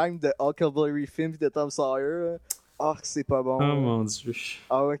rhymes de Huckleberry Finn et de Tom Sawyer. Là. Ah, c'est pas bon. Oh mon dieu.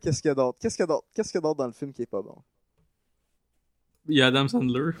 Ah ouais, qu'est-ce qu'il y a d'autre? Qu'est-ce qu'il y a d'autre dans le film qui est pas bon? Il y a Adam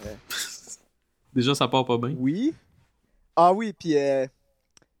Sandler. Ouais. Déjà, ça part pas bien. Oui. Ah oui, pis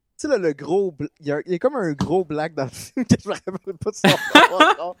tu sais là, le gros... Il y a comme un gros black dans le film que je me rappelle pas de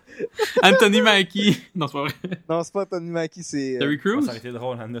son nom. Anthony Mackie. Non, c'est pas vrai. Non, c'est pas Anthony Mackie, c'est... Terry Crews? Ça aurait été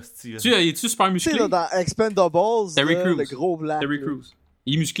drôle en hostie. Es-tu super Tu musclé? sais, là, dans Expendables, Terry là, Crews. le gros black. Terry là. Crews.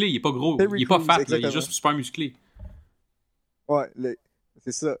 Il est musclé, il est pas gros. Terry Il est pas Crews, fat, là, il exactement. est juste super musclé. Ouais,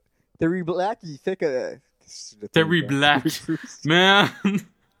 c'est ça. Terry Black, il fait que... Terry Black. Terry Crews. Man!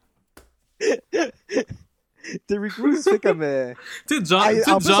 Terry Crews fait comme... Tu sais, John,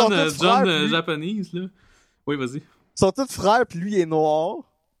 Ah, en plus, ils sont tous John frères, puis- japonese, là. Oui, vas-y. Ils sont tous frères, puis lui, il est noir.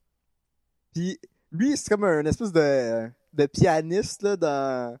 Puis lui, c'est comme un espèce de pianiste, là,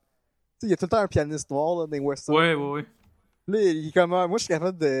 dans... Tu sais, il y a tout le temps un pianiste noir, là, dans les westerns. Ouais. Là, il est comme... Moi, je suis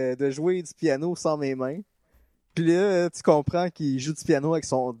capable de jouer du piano sans mes mains. Puis là, tu comprends qu'il joue du piano avec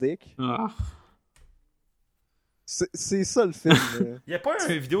son dick. Ah. C'est ça, le film. là. Y'a pas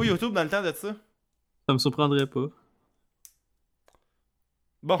une vidéo YouTube dans le temps de ça? Ça me surprendrait pas.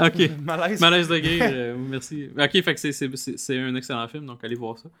 Bon, Ok. malaise. Malaise de guerre, merci. Ok, fait que c'est un excellent film, donc allez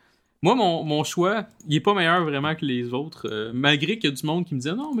voir ça. Moi, mon choix, il est pas meilleur vraiment que les autres, malgré qu'il y a du monde qui me dit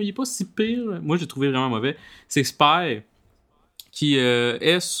non, mais il est pas si pire. Moi, j'ai trouvé vraiment mauvais. C'est Spy, qui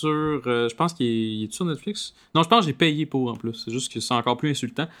est sur... je pense qu'il est sur Netflix. Non, je pense que j'ai payé pour en plus. C'est juste que c'est encore plus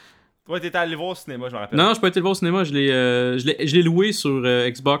insultant. Ouais, t'étais allé voir au cinéma, je me rappelle. Non, je suis pas été le voir au cinéma. Je l'ai loué sur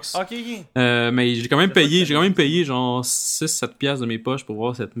Xbox. Ok. Mais j'ai quand même payé genre 6-7 piastres de mes poches pour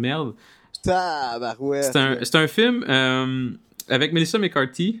voir cette merde. Tabarouette. C'est un film avec Melissa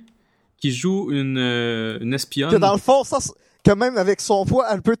McCarthy qui joue une espionne. Que dans le fond, ça, que même avec son poids,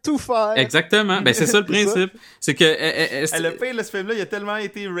 elle peut tout faire. Exactement. Ben c'est ça le principe. C'est que Le pire, là, ce film-là, il a tellement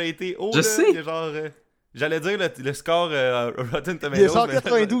été raté haut. Je là, sais. il y a genre, j'allais dire le score Rotten Tomatoes. Il y a genre mais-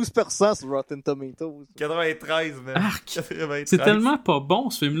 92% sur Rotten Tomatoes. 93, man. Arc. 93. c'est tellement pas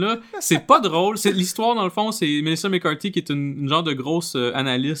bon ce film-là. C'est pas drôle. C'est l'histoire dans le fond, c'est Melissa McCarthy qui est une genre de grosse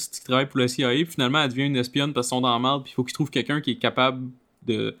analyste qui travaille pour le CIA. Puis finalement, elle devient une espionne parce qu'ils sont dans la merde. Puis il faut qu'ils trouvent quelqu'un qui est capable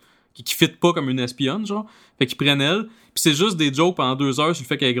de qui fit pas comme une espionne, genre. Fait qu'ils prennent elle. Puis c'est juste des jokes pendant 2 heures sur le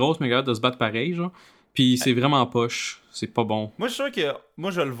fait qu'elle est grosse, mais capable de se battre pareil, genre. Puis c'est vraiment poche. C'est pas bon. Moi, je suis sûr que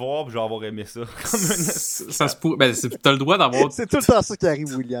moi, je vais le voir pis je vais avoir aimé ça. Comme Ça se pourrait. Ben, t'as le droit d'avoir. C'est tout le temps ça qui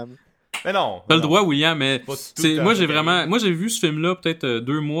arrive, William. Mais non. T'as le droit, William, mais Pas tout c'est le temps moi ça j'ai qui vraiment. arrive. Moi j'ai vu ce film-là peut-être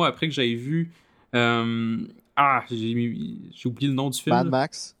 2 mois après que j'avais vu. J'ai oublié le nom du film. Mad là.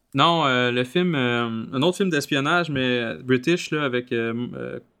 Max. Non, le film. Un autre film d'espionnage, mais British, là, avec.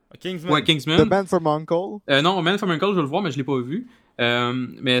 Kingsman. Ouais, The Kingsman. Man from Uncle. Non, Man from Uncle, je veux le voir, mais je l'ai pas vu.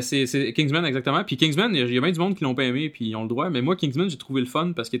 Mais c'est Kingsman exactement. Puis Kingsman, il y a bien du monde qui l'ont pas aimé, puis ils ont le droit. Mais moi, Kingsman, j'ai trouvé le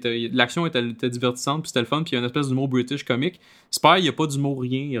fun parce que l'action était divertissante, puis c'était le fun, puis il y a une espèce d'humour British comique. Spy, il y a pas d'humour,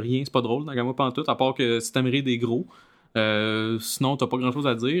 rien, c'est pas drôle dans Gamma Pantoute, à part que si t'aimerais des gros. Sinon, t'as pas grand chose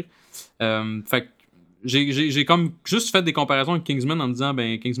à dire. Fait que j'ai comme juste fait des comparaisons avec Kingsman en me disant,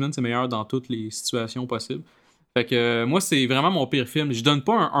 ben, Kingsman, c'est meilleur dans toutes les situations possibles. Fait que moi, c'est vraiment mon pire film. Je donne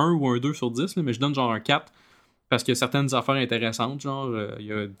pas un 1 ou un 2 sur 10, là, mais je donne genre un 4. Parce qu'il y a certaines affaires intéressantes, genre, il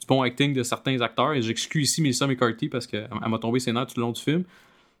y a du bon acting de certains acteurs, et j'exclus ici Melissa McCarthy parce qu'elle m'a tombé ses nerfs tout le long du film.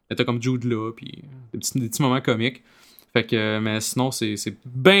 Elle était comme Jude là, puis des petits moments comiques. Fait que, mais sinon, c'est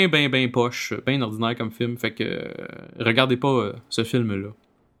ben poche, ben ordinaire comme film. Fait que, regardez pas ce film-là.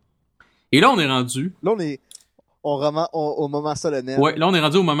 Et là, on est rendu. Là, au moment solennel. Ouais, là, on est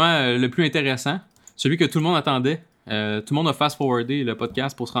rendu au moment le plus intéressant. Celui que tout le monde attendait. Tout le monde a fast-forwardé le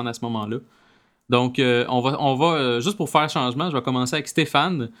podcast pour se rendre à ce moment-là. Donc, on va juste pour faire changement, je vais commencer avec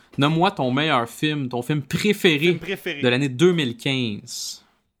Stéphane. Nomme-moi ton meilleur film, ton film préféré de l'année 2015.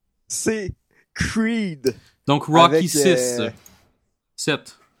 C'est Creed. Donc, Rocky Avec, 6.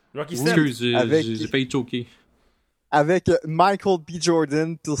 7. Rocky VII. Excuse, avec- j'ai failli choquer. avec Michael B.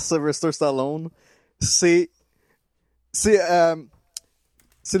 Jordan et Sylvester Stallone. C'est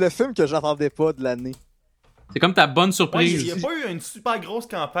le film que j'attendais pas de l'année. C'est comme ta bonne Ouais, surprise. il n'y a pas eu une super grosse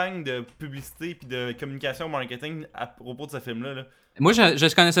campagne de publicité puis de communication marketing à propos de ce film-là. Là. Moi,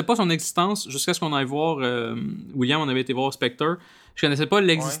 je connaissais pas son existence jusqu'à ce qu'on aille voir William, on avait été voir Spectre. Je connaissais pas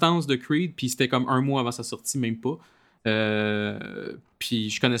l'existence de Creed, puis c'était comme un mois avant sa sortie, même pas. Puis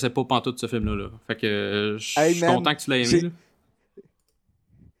je connaissais pas pantoute ce film-là. Là. Fait que je suis content que tu l'aies aimé.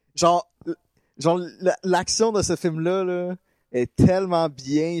 Là. Genre l'action de ce film-là là, est tellement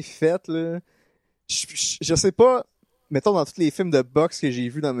bien faite. Là. Je sais pas, mettons dans tous les films de boxe que j'ai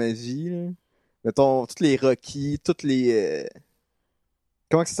vus dans ma vie, là, mettons tous les Rocky, toutes les...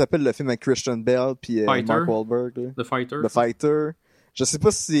 comment ça s'appelle le film avec Christian Bale puis Mark Wahlberg? Là? The Fighter. Je sais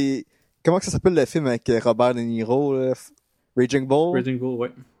pas si c'est... Comment ça s'appelle le film avec Robert De Niro? Là? Raging Bull? Raging Bull,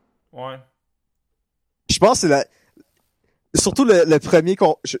 ouais. Ouais. Je pense que c'est surtout le premier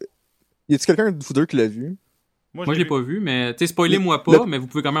qu'on... Y a-tu quelqu'un de vous deux qui l'a vu? Moi je l'ai pas vu, mais tu sais, spoilez-moi pas, mais vous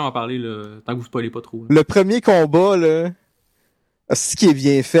pouvez quand même en parler là, tant que vous spoilez pas trop. Là. Le premier combat, là, c'est ce qui est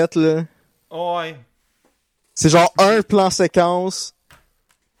bien fait, là. Ouais. C'est genre un plan séquence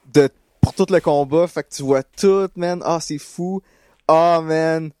pour tout le combat, fait que tu vois tout, man. Ah, c'est fou. Ah,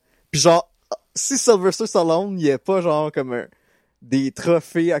 man. Puis genre, si Sylvester Stallone, il y a pas genre comme des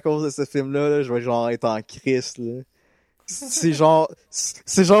trophées à cause de ce film-là, là, je vais genre être en crise, là. C'est genre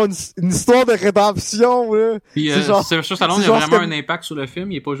une histoire de rédemption, là. Puis Sylvester Stallone, il a vraiment un impact sur le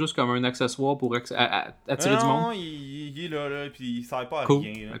film, il est pas juste comme un accessoire pour attirer du monde. Non, il est là, puis il sert pas à cool.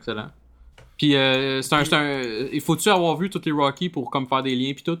 rien. Là. Excellent. Puis il faut-tu avoir vu tous les Rocky pour comme faire des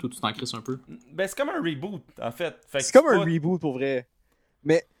liens pis tout, ou tu t'en crisses un peu? Ben c'est comme un reboot, en fait. C'est comme un reboot pour vrai.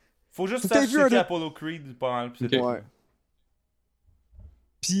 Mais faut juste s'acheter Apollo Creed pas mal. Pis okay. Ouais.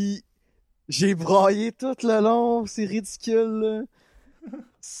 Puis j'ai braillé tout le long, c'est ridicule, là.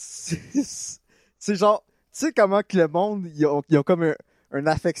 C'est genre, tu sais comment que le monde, ils ont comme une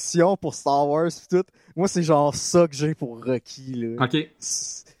affection pour Star Wars pis tout. Moi, c'est genre ça que j'ai pour Rocky, là. Ok.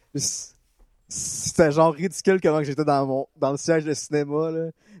 C'était genre ridicule comment j'étais dans le siège de cinéma, là.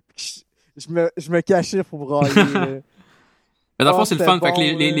 Je me cachais pour brailler, là. Mais dans le fond, c'est le fun. Bon, fait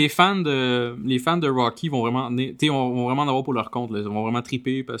que les fans de Rocky vont vraiment en avoir pour leur compte. Là. Ils vont vraiment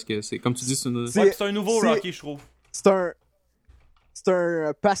triper parce que c'est comme tu dis, c'est un nouveau Rocky, je trouve. C'est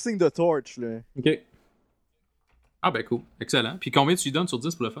un passing de torch, là. Ok. Ah ben cool. Excellent. Puis combien tu lui donnes sur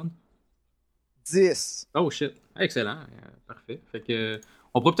 10 pour le fun? 10. Oh shit. Excellent. Parfait. Fait que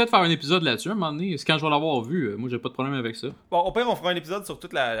on pourrait peut-être faire un épisode là-dessus à un moment donê. C'est quand je vais l'avoir vu. Moi, j'ai pas de problème avec ça. Bon, au pire, on fera un épisode sur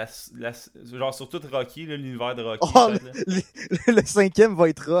toute genre sur tout Rocky, là, l'univers de Rocky. Oh, le 5e va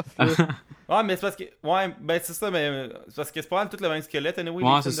être rough, là. Ouais, mais c'est parce que... Ouais, ben c'est ça, mais... C'est parce que c'est pas mal tout le même squelette, anyway.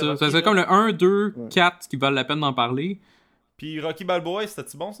 Ouais, c'est ça. C'est comme le 1, 2, 4 qui valent la peine d'en parler. Puis Rocky Balboa,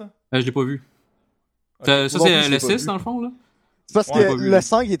 c'était-tu bon, ça? Je l'ai pas vu. Okay. Ça, c'est le 6, dans le fond, là? C'est parce que le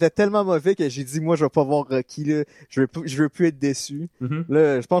 5 était tellement mauvais que j'ai dit, moi, je vais pas voir Rocky, là. Je veux plus être déçu. Mm-hmm.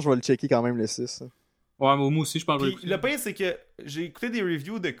 Là, je pense que je vais le checker quand même, le 6. Ouais, moi aussi, je pense que le pire, c'est que j'ai écouté des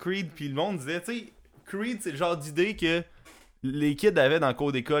reviews de Creed, puis le monde disait, tu sais, Creed, c'est le genre d'idée que les kids avaient dans le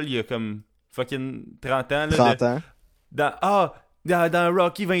cours d'école il y a comme fucking 30 ans. Là, 30 ans. Dans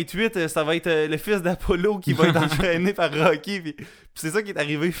Rocky 28, ça va être le fils d'Apollo qui va être entraîné par Rocky, puis c'est ça qui est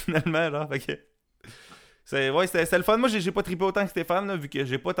arrivé finalement, là. Fait que... C'était le fun. Moi, j'ai pas trippé autant que Stéphane, là, vu que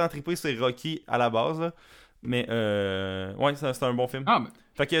j'ai pas tant trippé sur Rocky à la base. Là. Mais, ouais, c'est un bon film. Ah, ben...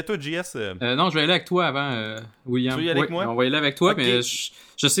 Fait que toi, JS... non, je vais aller avec toi avant, William. Tu veux y aller avec moi? On va y aller avec toi, okay. Mais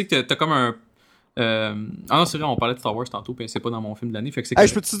je sais que t'as comme un... Ah non, c'est vrai, on parlait de Star Wars tantôt, puis c'est pas dans mon film de l'année, fait que c'est... Hey,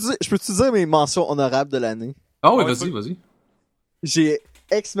 je peux-tu dire mes mentions honorables de l'année? Ah oui, vas-y. J'ai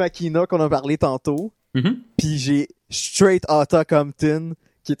Ex Machina, qu'on a parlé tantôt, puis j'ai Straight Outta Compton,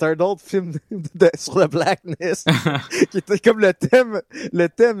 qui est un autre film sur le blackness, qui était comme le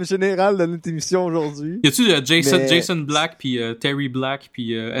thème général de notre émission aujourd'hui. Y a-tu Jason Black, puis Terry Black,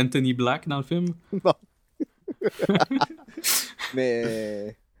 puis Anthony Black dans le film? Non.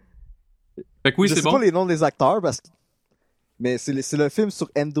 Mais... Fait que oui, c'est bon. Je sais pas les noms des acteurs, mais c'est le film sur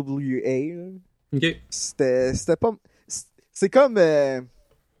NWA. Là. Ok. C'était pas... C'est comme... Je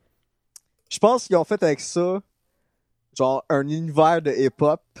pense qu'ils ont fait avec ça genre un univers de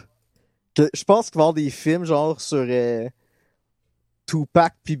hip-hop que je pense qu'il va y avoir des films genre sur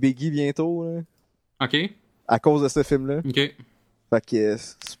Tupac puis Biggie bientôt là. OK. À cause de ce film-là. OK. Fait que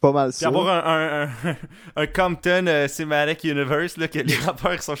c'est pas mal ça. Puis avoir un Compton Cinematic Universe là, que les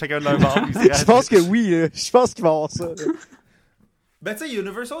rappeurs sont chacun de leur bord. Je pense que oui, je pense qu'il va y avoir ça. Là. Ben, tu sais,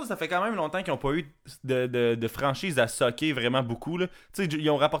 Universal, ça fait quand même longtemps qu'ils n'ont pas eu de franchise à socker vraiment beaucoup, là. Tu sais, ils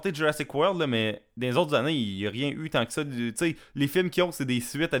ont rapporté Jurassic World, là, mais dans les autres années, il n'y a rien eu tant que ça. Tu sais, les films qu'ils ont, c'est des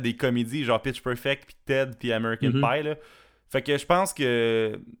suites à des comédies, genre Pitch Perfect, puis Ted, puis American Pie, là. Fait que je pense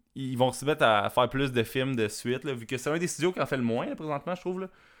que ils vont se mettre à faire plus de films de suite, là, vu que c'est un des studios qui en fait le moins, là, présentement, je trouve,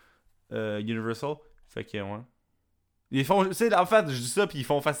 là. Universal. Fait que, ouais. Ils font, tu sais, en fait, je dis ça, puis ils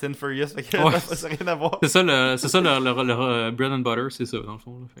font Fast and Furious, fait que ça n'a rien à voir. C'est ça, leur bread and butter, c'est ça, dans le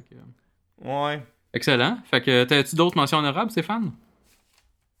fond. Là. Fait que, ouais. Excellent. Fait que, t'as-tu d'autres mentions honorables, Stéphane?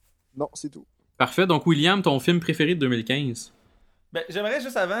 Non, c'est tout. Parfait. Donc, William, ton film préféré de 2015? Ben, j'aimerais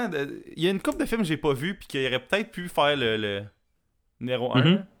juste avant... Il y a une couple de films que j'ai pas vu puis qui auraient peut-être pu faire le numéro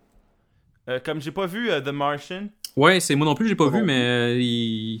 1. Comme j'ai pas vu The Martian. Ouais, c'est moi non plus, j'ai pas vu, mais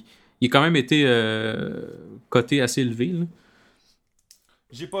il a quand même été coté assez élevé. Là.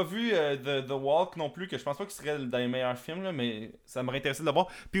 J'ai pas vu The Walk non plus, que je pense pas qu'il serait dans les meilleurs films, là, mais ça m'aurait intéressé de le voir.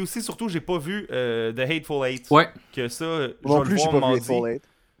 Puis aussi, surtout, j'ai pas vu The Hateful Eight. Ouais. Que ça, non plus, j'ai pas vu Hateful Eight.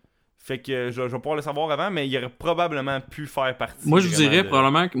 Fait que je vais pouvoir le savoir avant, mais il aurait probablement pu faire partie. Moi, je vous dirais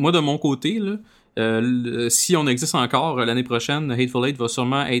probablement que, moi, de mon côté, là, si on existe encore l'année prochaine, Hateful Eight va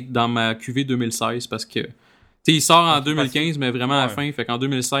sûrement être dans ma QV 2016 parce que, tu sais, il sort en 2015, mais vraiment à la fin. Fait qu'en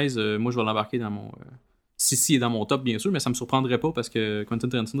 2016, moi, je vais l'embarquer dans mon. Si est dans mon top, bien sûr, mais ça me surprendrait pas parce que Quentin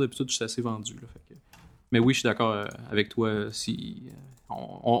Tarantino, d'habitude, je suis assez vendu. Là, fait que... Mais oui, je suis d'accord avec toi. Si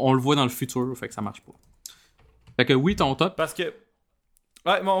on le voit dans le futur, fait que ça marche pas. Fait que oui, ton top. Parce que.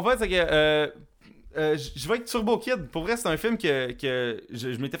 Ouais, mais en fait, c'est que. Je vais être Turbo Kid. Pour vrai, c'est un film que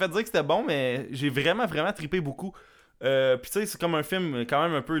je m'étais fait dire que c'était bon, mais j'ai vraiment, vraiment trippé beaucoup. Puis tu sais, c'est comme un film quand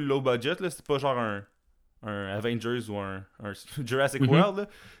même un peu low budget, là. C'est pas genre un Avengers ou un Jurassic World, là.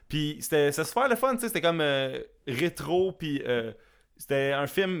 Puis c'était super le fun, tu sais. C'était comme rétro, puis c'était un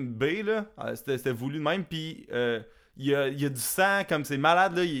film B, là. C'était voulu de même, puis il y a du sang, comme c'est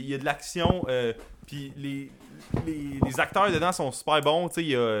malade, là. Il y a de l'action, puis les acteurs dedans sont super bons, tu sais. Il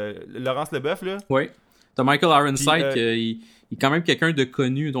y a Laurence Leboeuf, là. Oui. T'as Michael Ironside, il est quand même quelqu'un de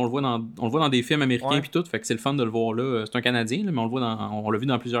connu, dont on le voit dans des films américains, puis tout. Fait que c'est le fun de le voir là. C'est un Canadien, là, mais on l'a vu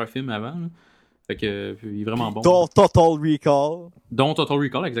dans plusieurs films avant, là. Fait que il est vraiment bon. Dont Total Recall. Dont Total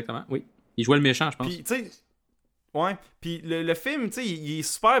Recall, exactement, oui. Il jouait le méchant, je pense. Puis, tu sais, ouais. Puis le film, tu sais, il est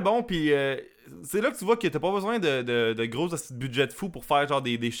super bon. Puis c'est là que tu vois que t'as pas besoin de gros budget de fou pour faire genre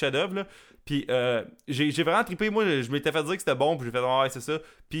des chefs-d'œuvre, là. Puis j'ai vraiment trippé. Moi, je m'étais fait dire que c'était bon. Puis j'ai fait, ouais, c'est ça.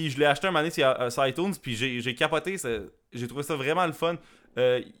 Puis je l'ai acheté un moment donné sur iTunes. Puis j'ai capoté. J'ai trouvé ça vraiment le fun.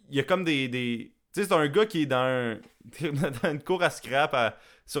 Il y a comme des... Tu sais, c'est un gars qui est dans une cour à scrap,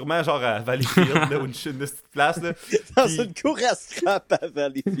 sûrement genre à Valleyfield, là, ou une petite place, là. Dans une cour à scrap à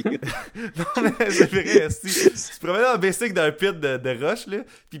Valleyfield. Non, mais c'est vrai, esti. Tu te promènes en basic dans un pit de roche, là.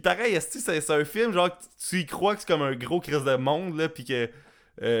 Puis pareil, esti, c'est un film, genre, tu y crois que c'est comme un gros crise de monde, là, puis que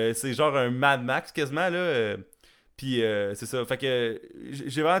c'est genre un Mad Max, quasiment, là. Puis c'est ça. Fait que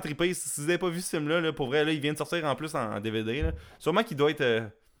j'ai vraiment trippé. Si vous avez pas vu ce film-là, là, pour vrai, là, il vient de sortir en plus en DVD, là. Sûrement qu'il doit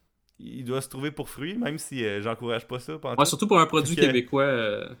être... il doit se trouver pour fruit, même si j'encourage pas ça. Ouais, surtout pour un produit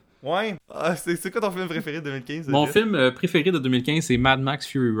québécois. Ouais. Ah, c'est quoi ton film préféré de 2015? Mon film préféré de 2015, c'est Mad Max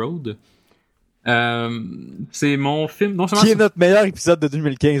Fury Road. C'est mon film... Non seulement qui est notre meilleur épisode de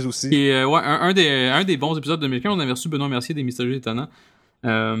 2015 aussi. Qui est, ouais, un des bons épisodes de 2015. On avait reçu Benoît Mercier des Mystérieux Étonnants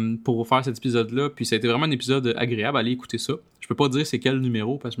pour faire cet épisode-là. Puis ça a été vraiment un épisode agréable. Allez écouter ça. Je peux pas dire c'est quel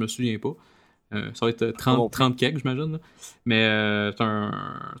numéro parce que je me souviens pas. Ça va être 30 kegs, j'imagine. Là. Mais c'est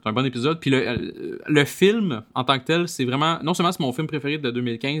un bon épisode. Puis le film, en tant que tel, c'est vraiment... Non seulement c'est mon film préféré de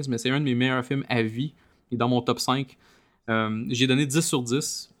 2015, mais c'est un de mes meilleurs films à vie. Il est dans mon top 5. J'ai donné 10 sur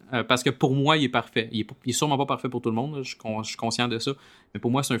 10. Parce que pour moi, il est parfait. Il est sûrement pas parfait pour tout le monde. Là. Je suis conscient de ça. Mais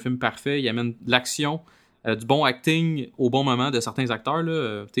pour moi, c'est un film parfait. Il amène de l'action, du bon acting au bon moment de certains acteurs.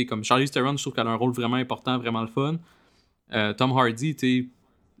 Là. Comme Charlize Theron, je trouve qu'elle a un rôle vraiment important, vraiment le fun. Tom Hardy,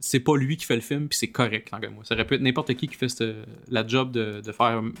 c'est pas lui qui fait le film, puis c'est correct, tant que moi. Ça aurait pu être n'importe qui fait la job de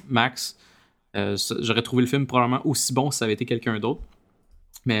faire Max. J'aurais trouvé le film probablement aussi bon si ça avait été quelqu'un d'autre.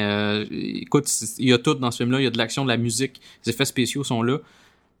 Mais écoute, il y a tout dans ce film-là. Il y a de l'action, de la musique, les effets spéciaux sont là.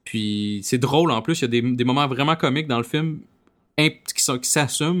 Puis c'est drôle en plus. Il y a des moments vraiment comiques dans le film qui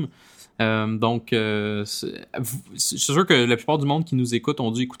s'assument. Donc, c'est sûr que la plupart du monde qui nous écoute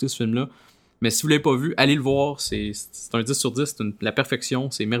ont dû écouter ce film-là. Mais si vous l'avez pas vu, allez le voir. C'est un 10 sur 10. C'est la perfection.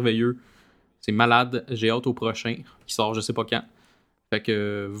 C'est merveilleux. C'est malade. J'ai hâte au prochain qui sort je sais pas quand. Fait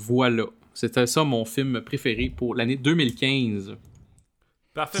que voilà. C'était ça mon film préféré pour l'année 2015.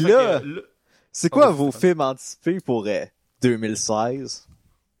 Parfait. Puis là, c'est quoi vos films anticipés pour 2016?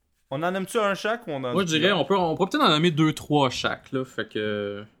 On en nomme-tu un chaque ou on en... Moi, je dirais, on peut peut-être en nommer 2-3 chaque. Là, fait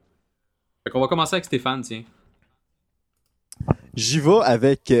qu'on va commencer avec Stéphane, tiens. J'y vais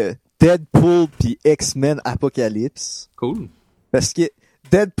avec Deadpool puis X-Men Apocalypse. Cool. Parce que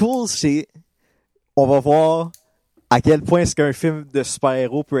Deadpool, on va voir à quel point est-ce qu'un film de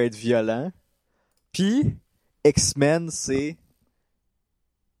super-héros peut être violent. Puis X-Men,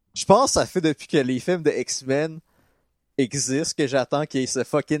 je pense que ça fait depuis que les films de X-Men existent que j'attends qu'il y ait ce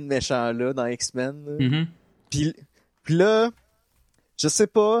fucking méchant-là dans X-Men. Là. Mm-hmm. Puis là, je sais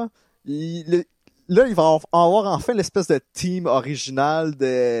pas, là, il va avoir enfin l'espèce de team original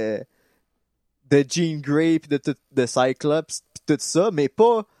de Jean Grey pis de Cyclops pis tout ça, mais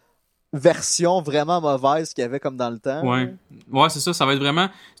pas version vraiment mauvaise qu'il y avait comme dans le temps. Ouais, c'est ça va être vraiment...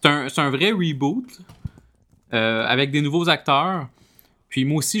 C'est un vrai reboot avec des nouveaux acteurs. Puis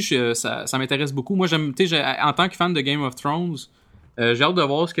moi aussi, ça m'intéresse beaucoup. Moi, en tant que fan de Game of Thrones, j'ai hâte de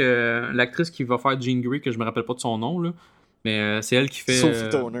voir ce que l'actrice qui va faire Jean Grey, que je me rappelle pas de son nom, là, mais c'est elle qui fait... Sophie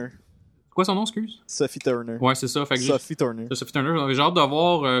Turner. Quoi son nom, excuse? Sophie Turner. Ouais, c'est ça. Fait que Sophie Turner. Sophie Turner. J'ai hâte de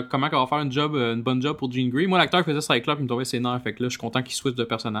voir comment elle va faire une bonne job pour Jean Grey. Moi, l'acteur qui faisait Cyclops, il me tombait ses nerfs. Fait que là, je suis content qu'il switch de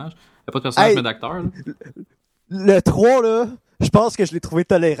personnage. Il n'y a pas de personnage, mais d'acteur. Là. Le 3, là, je pense que je l'ai trouvé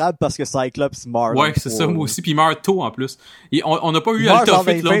tolérable parce que Cyclops meurt. Ouais, c'est ça, moi aussi. Puis il meurt tôt, en plus. On n'a pas eu à le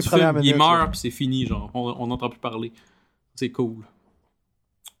toffer long du film. Il meurt, puis c'est fini, genre. On n'entend plus parler. C'est cool.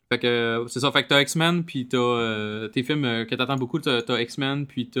 Fait que, c'est ça. Fait que t'as X-Men, puis t'as tes films que t'attends beaucoup. T'as X-Men,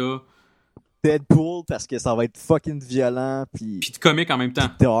 puis t'as... Deadpool, parce que ça va être fucking violent, puis de comique en même temps.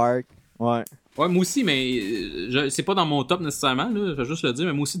 Dark, ouais. Ouais, moi aussi, mais c'est pas dans mon top nécessairement, là, je vais juste le dire,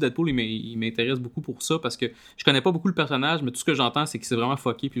 mais moi aussi, Deadpool, il m'intéresse beaucoup pour ça, parce que je connais pas beaucoup le personnage, mais tout ce que j'entends, c'est que c'est vraiment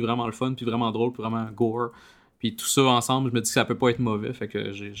fucké, puis vraiment le fun, puis vraiment drôle, puis vraiment gore. Puis tout ça ensemble, je me dis que ça peut pas être mauvais, fait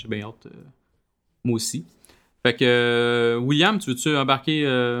que j'ai bien hâte, moi aussi. Fait que, William, tu veux-tu embarquer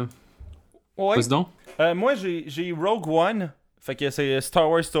Ouais. Vas-y donc. Moi, j'ai Rogue One. Fait que c'est Star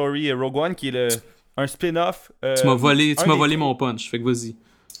Wars Story Rogue One qui est un spin-off. Tu m'as volé mon punch, fait que vas-y.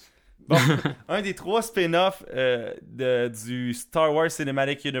 Bon, un des 3 spin-offs du Star Wars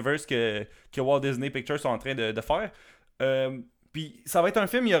Cinematic Universe que Walt Disney Pictures sont en train de faire. Puis ça va être un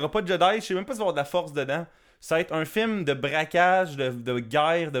film, il n'y aura pas de Jedi, je sais même pas s'il va y avoir de la force dedans. Ça va être un film de braquage, de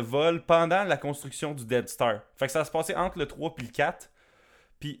guerre, de vol pendant la construction du Death Star. Fait que ça va se passer entre le 3 et le 4.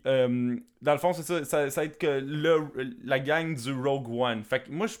 Puis, dans le fond, c'est ça va être que la gang du Rogue One. Fait que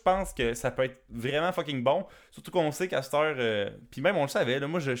moi, je pense que ça peut être vraiment fucking bon. Surtout qu'on sait qu'à cette heure... puis même, on le savait, là,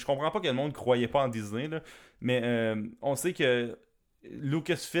 moi, je comprends pas que le monde croyait pas en Disney, là, mais on sait que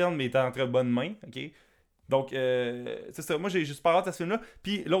Lucasfilm est entre bonnes mains, ok? Donc, c'est ça. Moi, j'ai juste pas hâte à ce film-là.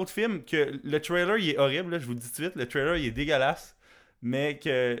 Puis, l'autre film, que le trailer, il est horrible, là, je vous le dis tout de suite. Le trailer, il est dégueulasse. Mais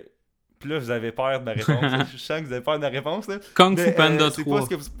que... Puis là, vous avez peur de ma réponse. Je sens que vous avez peur de ma réponse. Là. Kung Fu Panda 3.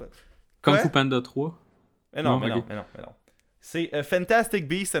 Kung Fu Panda 3. Mais non. C'est Fantastic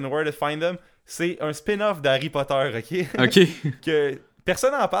Beasts and Where to Find Them. C'est un spin-off d'Harry Potter, ok? Que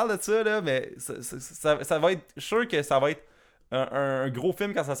personne n'en parle de ça, là, mais ça va être... Je suis sûr que ça va être un gros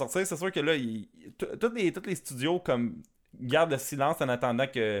film quand ça sortir. C'est sûr que là, tous les studios comme gardent le silence en attendant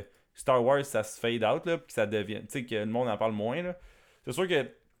que Star Wars, ça se fade out, là, puis que ça devienne... Tu sais, que le monde en parle moins, là. C'est sûr que...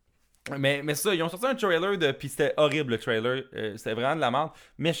 Mais ça, ils ont sorti un trailer puis c'était horrible le trailer, c'était vraiment de la merde.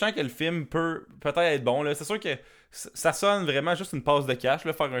 Mais je sens que le film peut peut-être être bon, là. C'est sûr que ça sonne vraiment juste une passe de cash,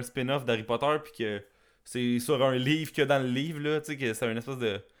 là, faire un spin-off d'Harry Potter puis que c'est sur un livre que dans le livre, là, tu sais, que c'est une espèce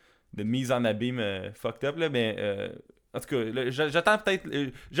de mise en abîme fucked up, là, mais en tout cas, là, j'attends peut-être,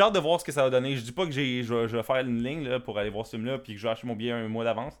 j'ai hâte de voir ce que ça va donner. Je dis pas que je vais faire une ligne là, pour aller voir ce film-là puis que je vais acheter mon billet un mois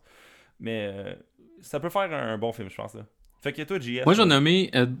d'avance, mais ça peut faire un bon film, je pense, là. Fait que toi, JS... Moi, j'ai nommé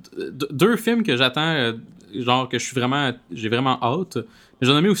 2 films que j'attends, genre que j'ai vraiment hâte.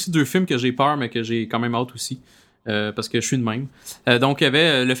 J'ai nommé aussi 2 films que j'ai peur, mais que j'ai quand même hâte aussi, parce que je suis de même. Donc, il y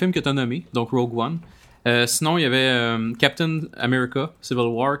avait le film que tu as nommé, donc Rogue One. Sinon, il y avait Captain America, Civil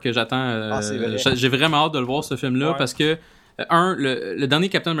War, que j'attends. J'ai vraiment hâte de le voir, ce film-là, parce que, le dernier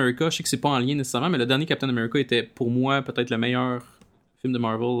Captain America, je sais que c'est pas en lien nécessairement, mais le dernier Captain America était, pour moi, peut-être le meilleur film de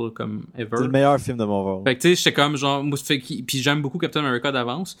Marvel comme ever. C'est le meilleur film de Marvel. Fait que tu sais, j'étais comme genre... Puis j'aime beaucoup Captain America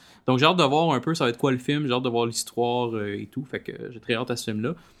d'avance. Donc j'ai hâte de voir un peu ça va être quoi le film. J'ai hâte de voir l'histoire et tout. Fait que j'ai très hâte à ce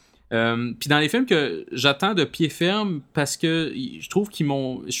film-là. Puis dans les films que j'attends de pied ferme, parce que je trouve qu'ils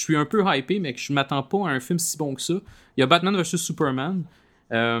m'ont... Je suis un peu hypé, mais que je m'attends pas à un film si bon que ça. Il y a Batman vs Superman.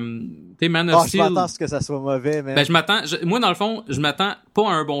 T'es Man of Steel. Je m'attends à ce que ça soit mauvais, mais... Moi, dans le fond, je m'attends pas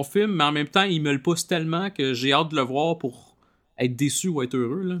à un bon film, mais en même temps, il me le pousse tellement que j'ai hâte de le voir pour être déçu ou être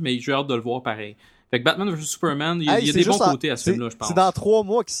heureux, là, mais j'ai hâte de le voir pareil. Fait que Batman vs Superman, il y a des bons côtés à ce film-là, je pense. C'est dans 3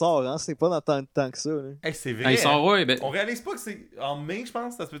 mois qu'il sort, hein? C'est pas dans tant de temps que ça. Là. Hey, c'est vrai. Il sort, ouais, on réalise pas que c'est en mai, je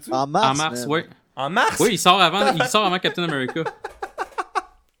pense, ça se peut-tu? En mars, oui. En mars? Oui, il sort avant Captain America.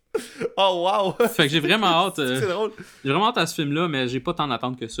 Oh wow! Fait que j'ai vraiment hâte. C'est drôle. J'ai vraiment hâte à ce film-là, mais j'ai pas tant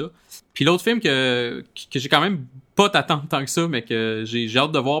d'attente que ça. Puis l'autre film que j'ai quand même pas d'attente tant que ça, mais que j'ai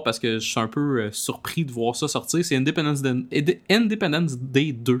hâte de voir parce que je suis un peu surpris de voir ça sortir, c'est Independence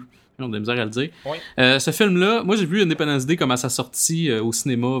Day 2. On a de la misère à le dire. Oui. Ce film-là, moi j'ai vu Independence Day comme à sa sortie au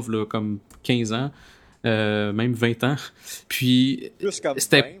cinéma, là, comme 15 ans, même 20 ans. Puis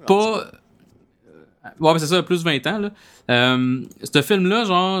c'était 20, pas... Ouais, c'est ça, plus 20 ans, là. Ce film-là,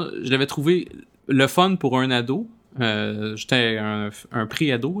 genre, je l'avais trouvé le fun pour un ado. J'étais un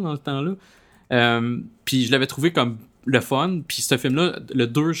pré-ado dans ce temps-là. Puis je l'avais trouvé comme le fun. Puis ce film-là, le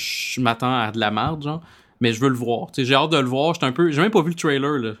 2, je m'attends à de la merde, genre. Mais je veux le voir. T'sais, j'ai hâte de le voir. J'ai même pas vu le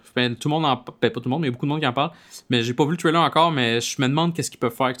trailer, là. Tout le monde pas tout le monde, mais beaucoup de monde qui en parle. Mais j'ai pas vu le trailer encore, mais je me demande qu'est-ce qu'ils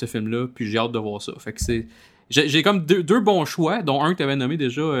peuvent faire avec ce film-là. Puis j'ai hâte de voir ça. Fait que c'est... J'ai comme deux bons choix, dont un que t'avais nommé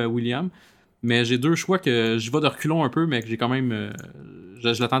déjà, William. Mais j'ai deux choix que je vais de reculons un peu, mais que j'ai quand même...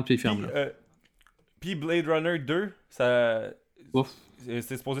 je l'attends de pied ferme. Puis Blade Runner 2, ça... Ouf.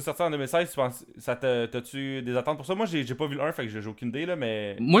 C'est supposé sortir en 2016. T'as-tu des attentes pour ça? Moi, j'ai pas vu le 1, fait que j'ai aucune idée, là,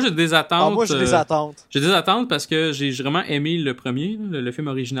 mais... Moi, j'ai des attentes. Moi, j'ai des attentes. J'ai des attentes parce que j'ai vraiment aimé le premier, le film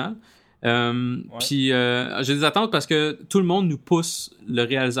original. Puis j'ai des attentes parce que tout le monde nous pousse le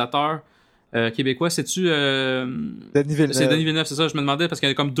réalisateur québécois. C'est-tu... Denis Villeneuve. C'est Denis Villeneuve, c'est ça. Je me demandais, parce qu'il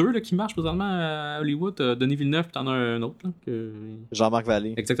y en a comme deux là, qui marchent présentement à Hollywood. Denis Villeneuve, puis t'en as un autre. Là, Jean-Marc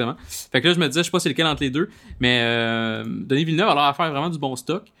Vallée. Exactement. Fait que là, je me disais, je sais pas c'est lequel entre les deux, mais Denis Villeneuve a l'air à faire vraiment du bon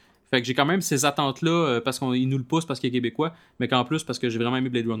stock. Fait que j'ai quand même ces attentes-là, parce qu'il nous le pousse parce qu'il est québécois, mais qu'en plus, parce que j'ai vraiment aimé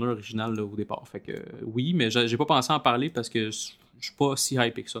Blade Runner original là, au départ. Fait que oui, mais j'ai pas pensé en parler parce que je suis pas si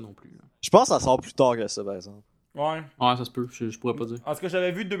hypé que ça non plus. Là. Je pense que ça sort plus tard que ça, par exemple. Ouais. Ouais, ça se peut, je pourrais pas dire. En tout cas,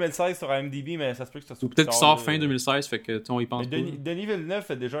 j'avais vu 2016 sur IMDb, mais ça se peut que ça soit Ou peut-être plus qu'il tard, sort fin 2016, fait que on y pense pas. Denis Villeneuve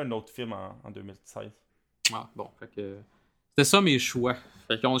fait déjà un autre film en 2016. Ah, bon, fait que c'était ça mes choix.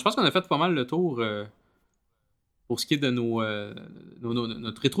 Fait que je pense qu'on a fait pas mal le tour pour ce qui est de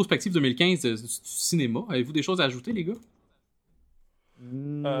notre rétrospective 2015 du cinéma. Avez-vous des choses à ajouter, les gars?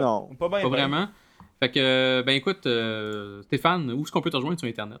 Non. Pas bien. Pas vraiment. Fait que, ben écoute, Stéphane, où est-ce qu'on peut te rejoindre sur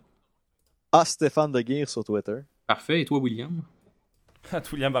Internet? Ah, Stéphane de Guire sur Twitter. Parfait. Et toi, William?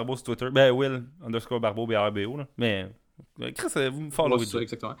 William Barbeau sur Twitter. Ben, Will, _Barbeau, BRBO, là. Mais, Chris, vous me follow. Ouais, c'est ça,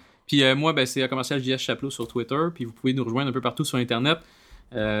 exactement. Puis moi, ben, c'est commercial JS Chaplot sur Twitter. Puis vous pouvez nous rejoindre un peu partout sur Internet.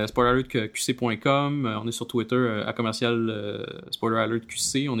 spoileralertqc.com. On est sur Twitter à commercial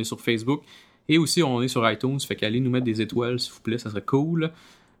spoileralertqc. On est sur Facebook. Et aussi, on est sur iTunes. Fait qu'allez nous mettre des étoiles, s'il vous plaît. Ça serait cool.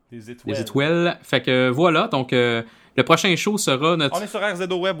 Des étoiles. Fait que voilà. Donc, le prochain show sera notre... On est sur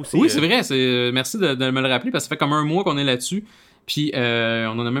RZO Web aussi. Oui, c'est vrai. Merci de me le rappeler parce que ça fait comme un mois qu'on est là-dessus. Puis,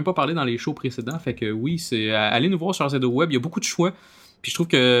 on en a même pas parlé dans les shows précédents. Fait que oui, c'est allez nous voir sur RZO Web. Il y a beaucoup de choix. Puis je trouve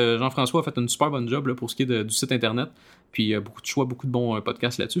que Jean-François a fait une super bonne job là, pour ce qui est du site internet. Puis il y a beaucoup de choix, beaucoup de bons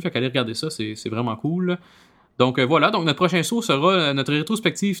podcasts là-dessus. Fait qu'allez regarder ça, c'est vraiment cool. Donc voilà, donc notre prochain show sera notre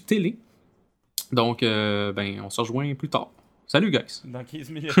rétrospective télé. Donc ben on se rejoint plus tard. Salut guys! Dans 15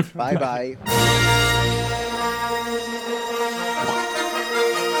 minutes. Bye bye.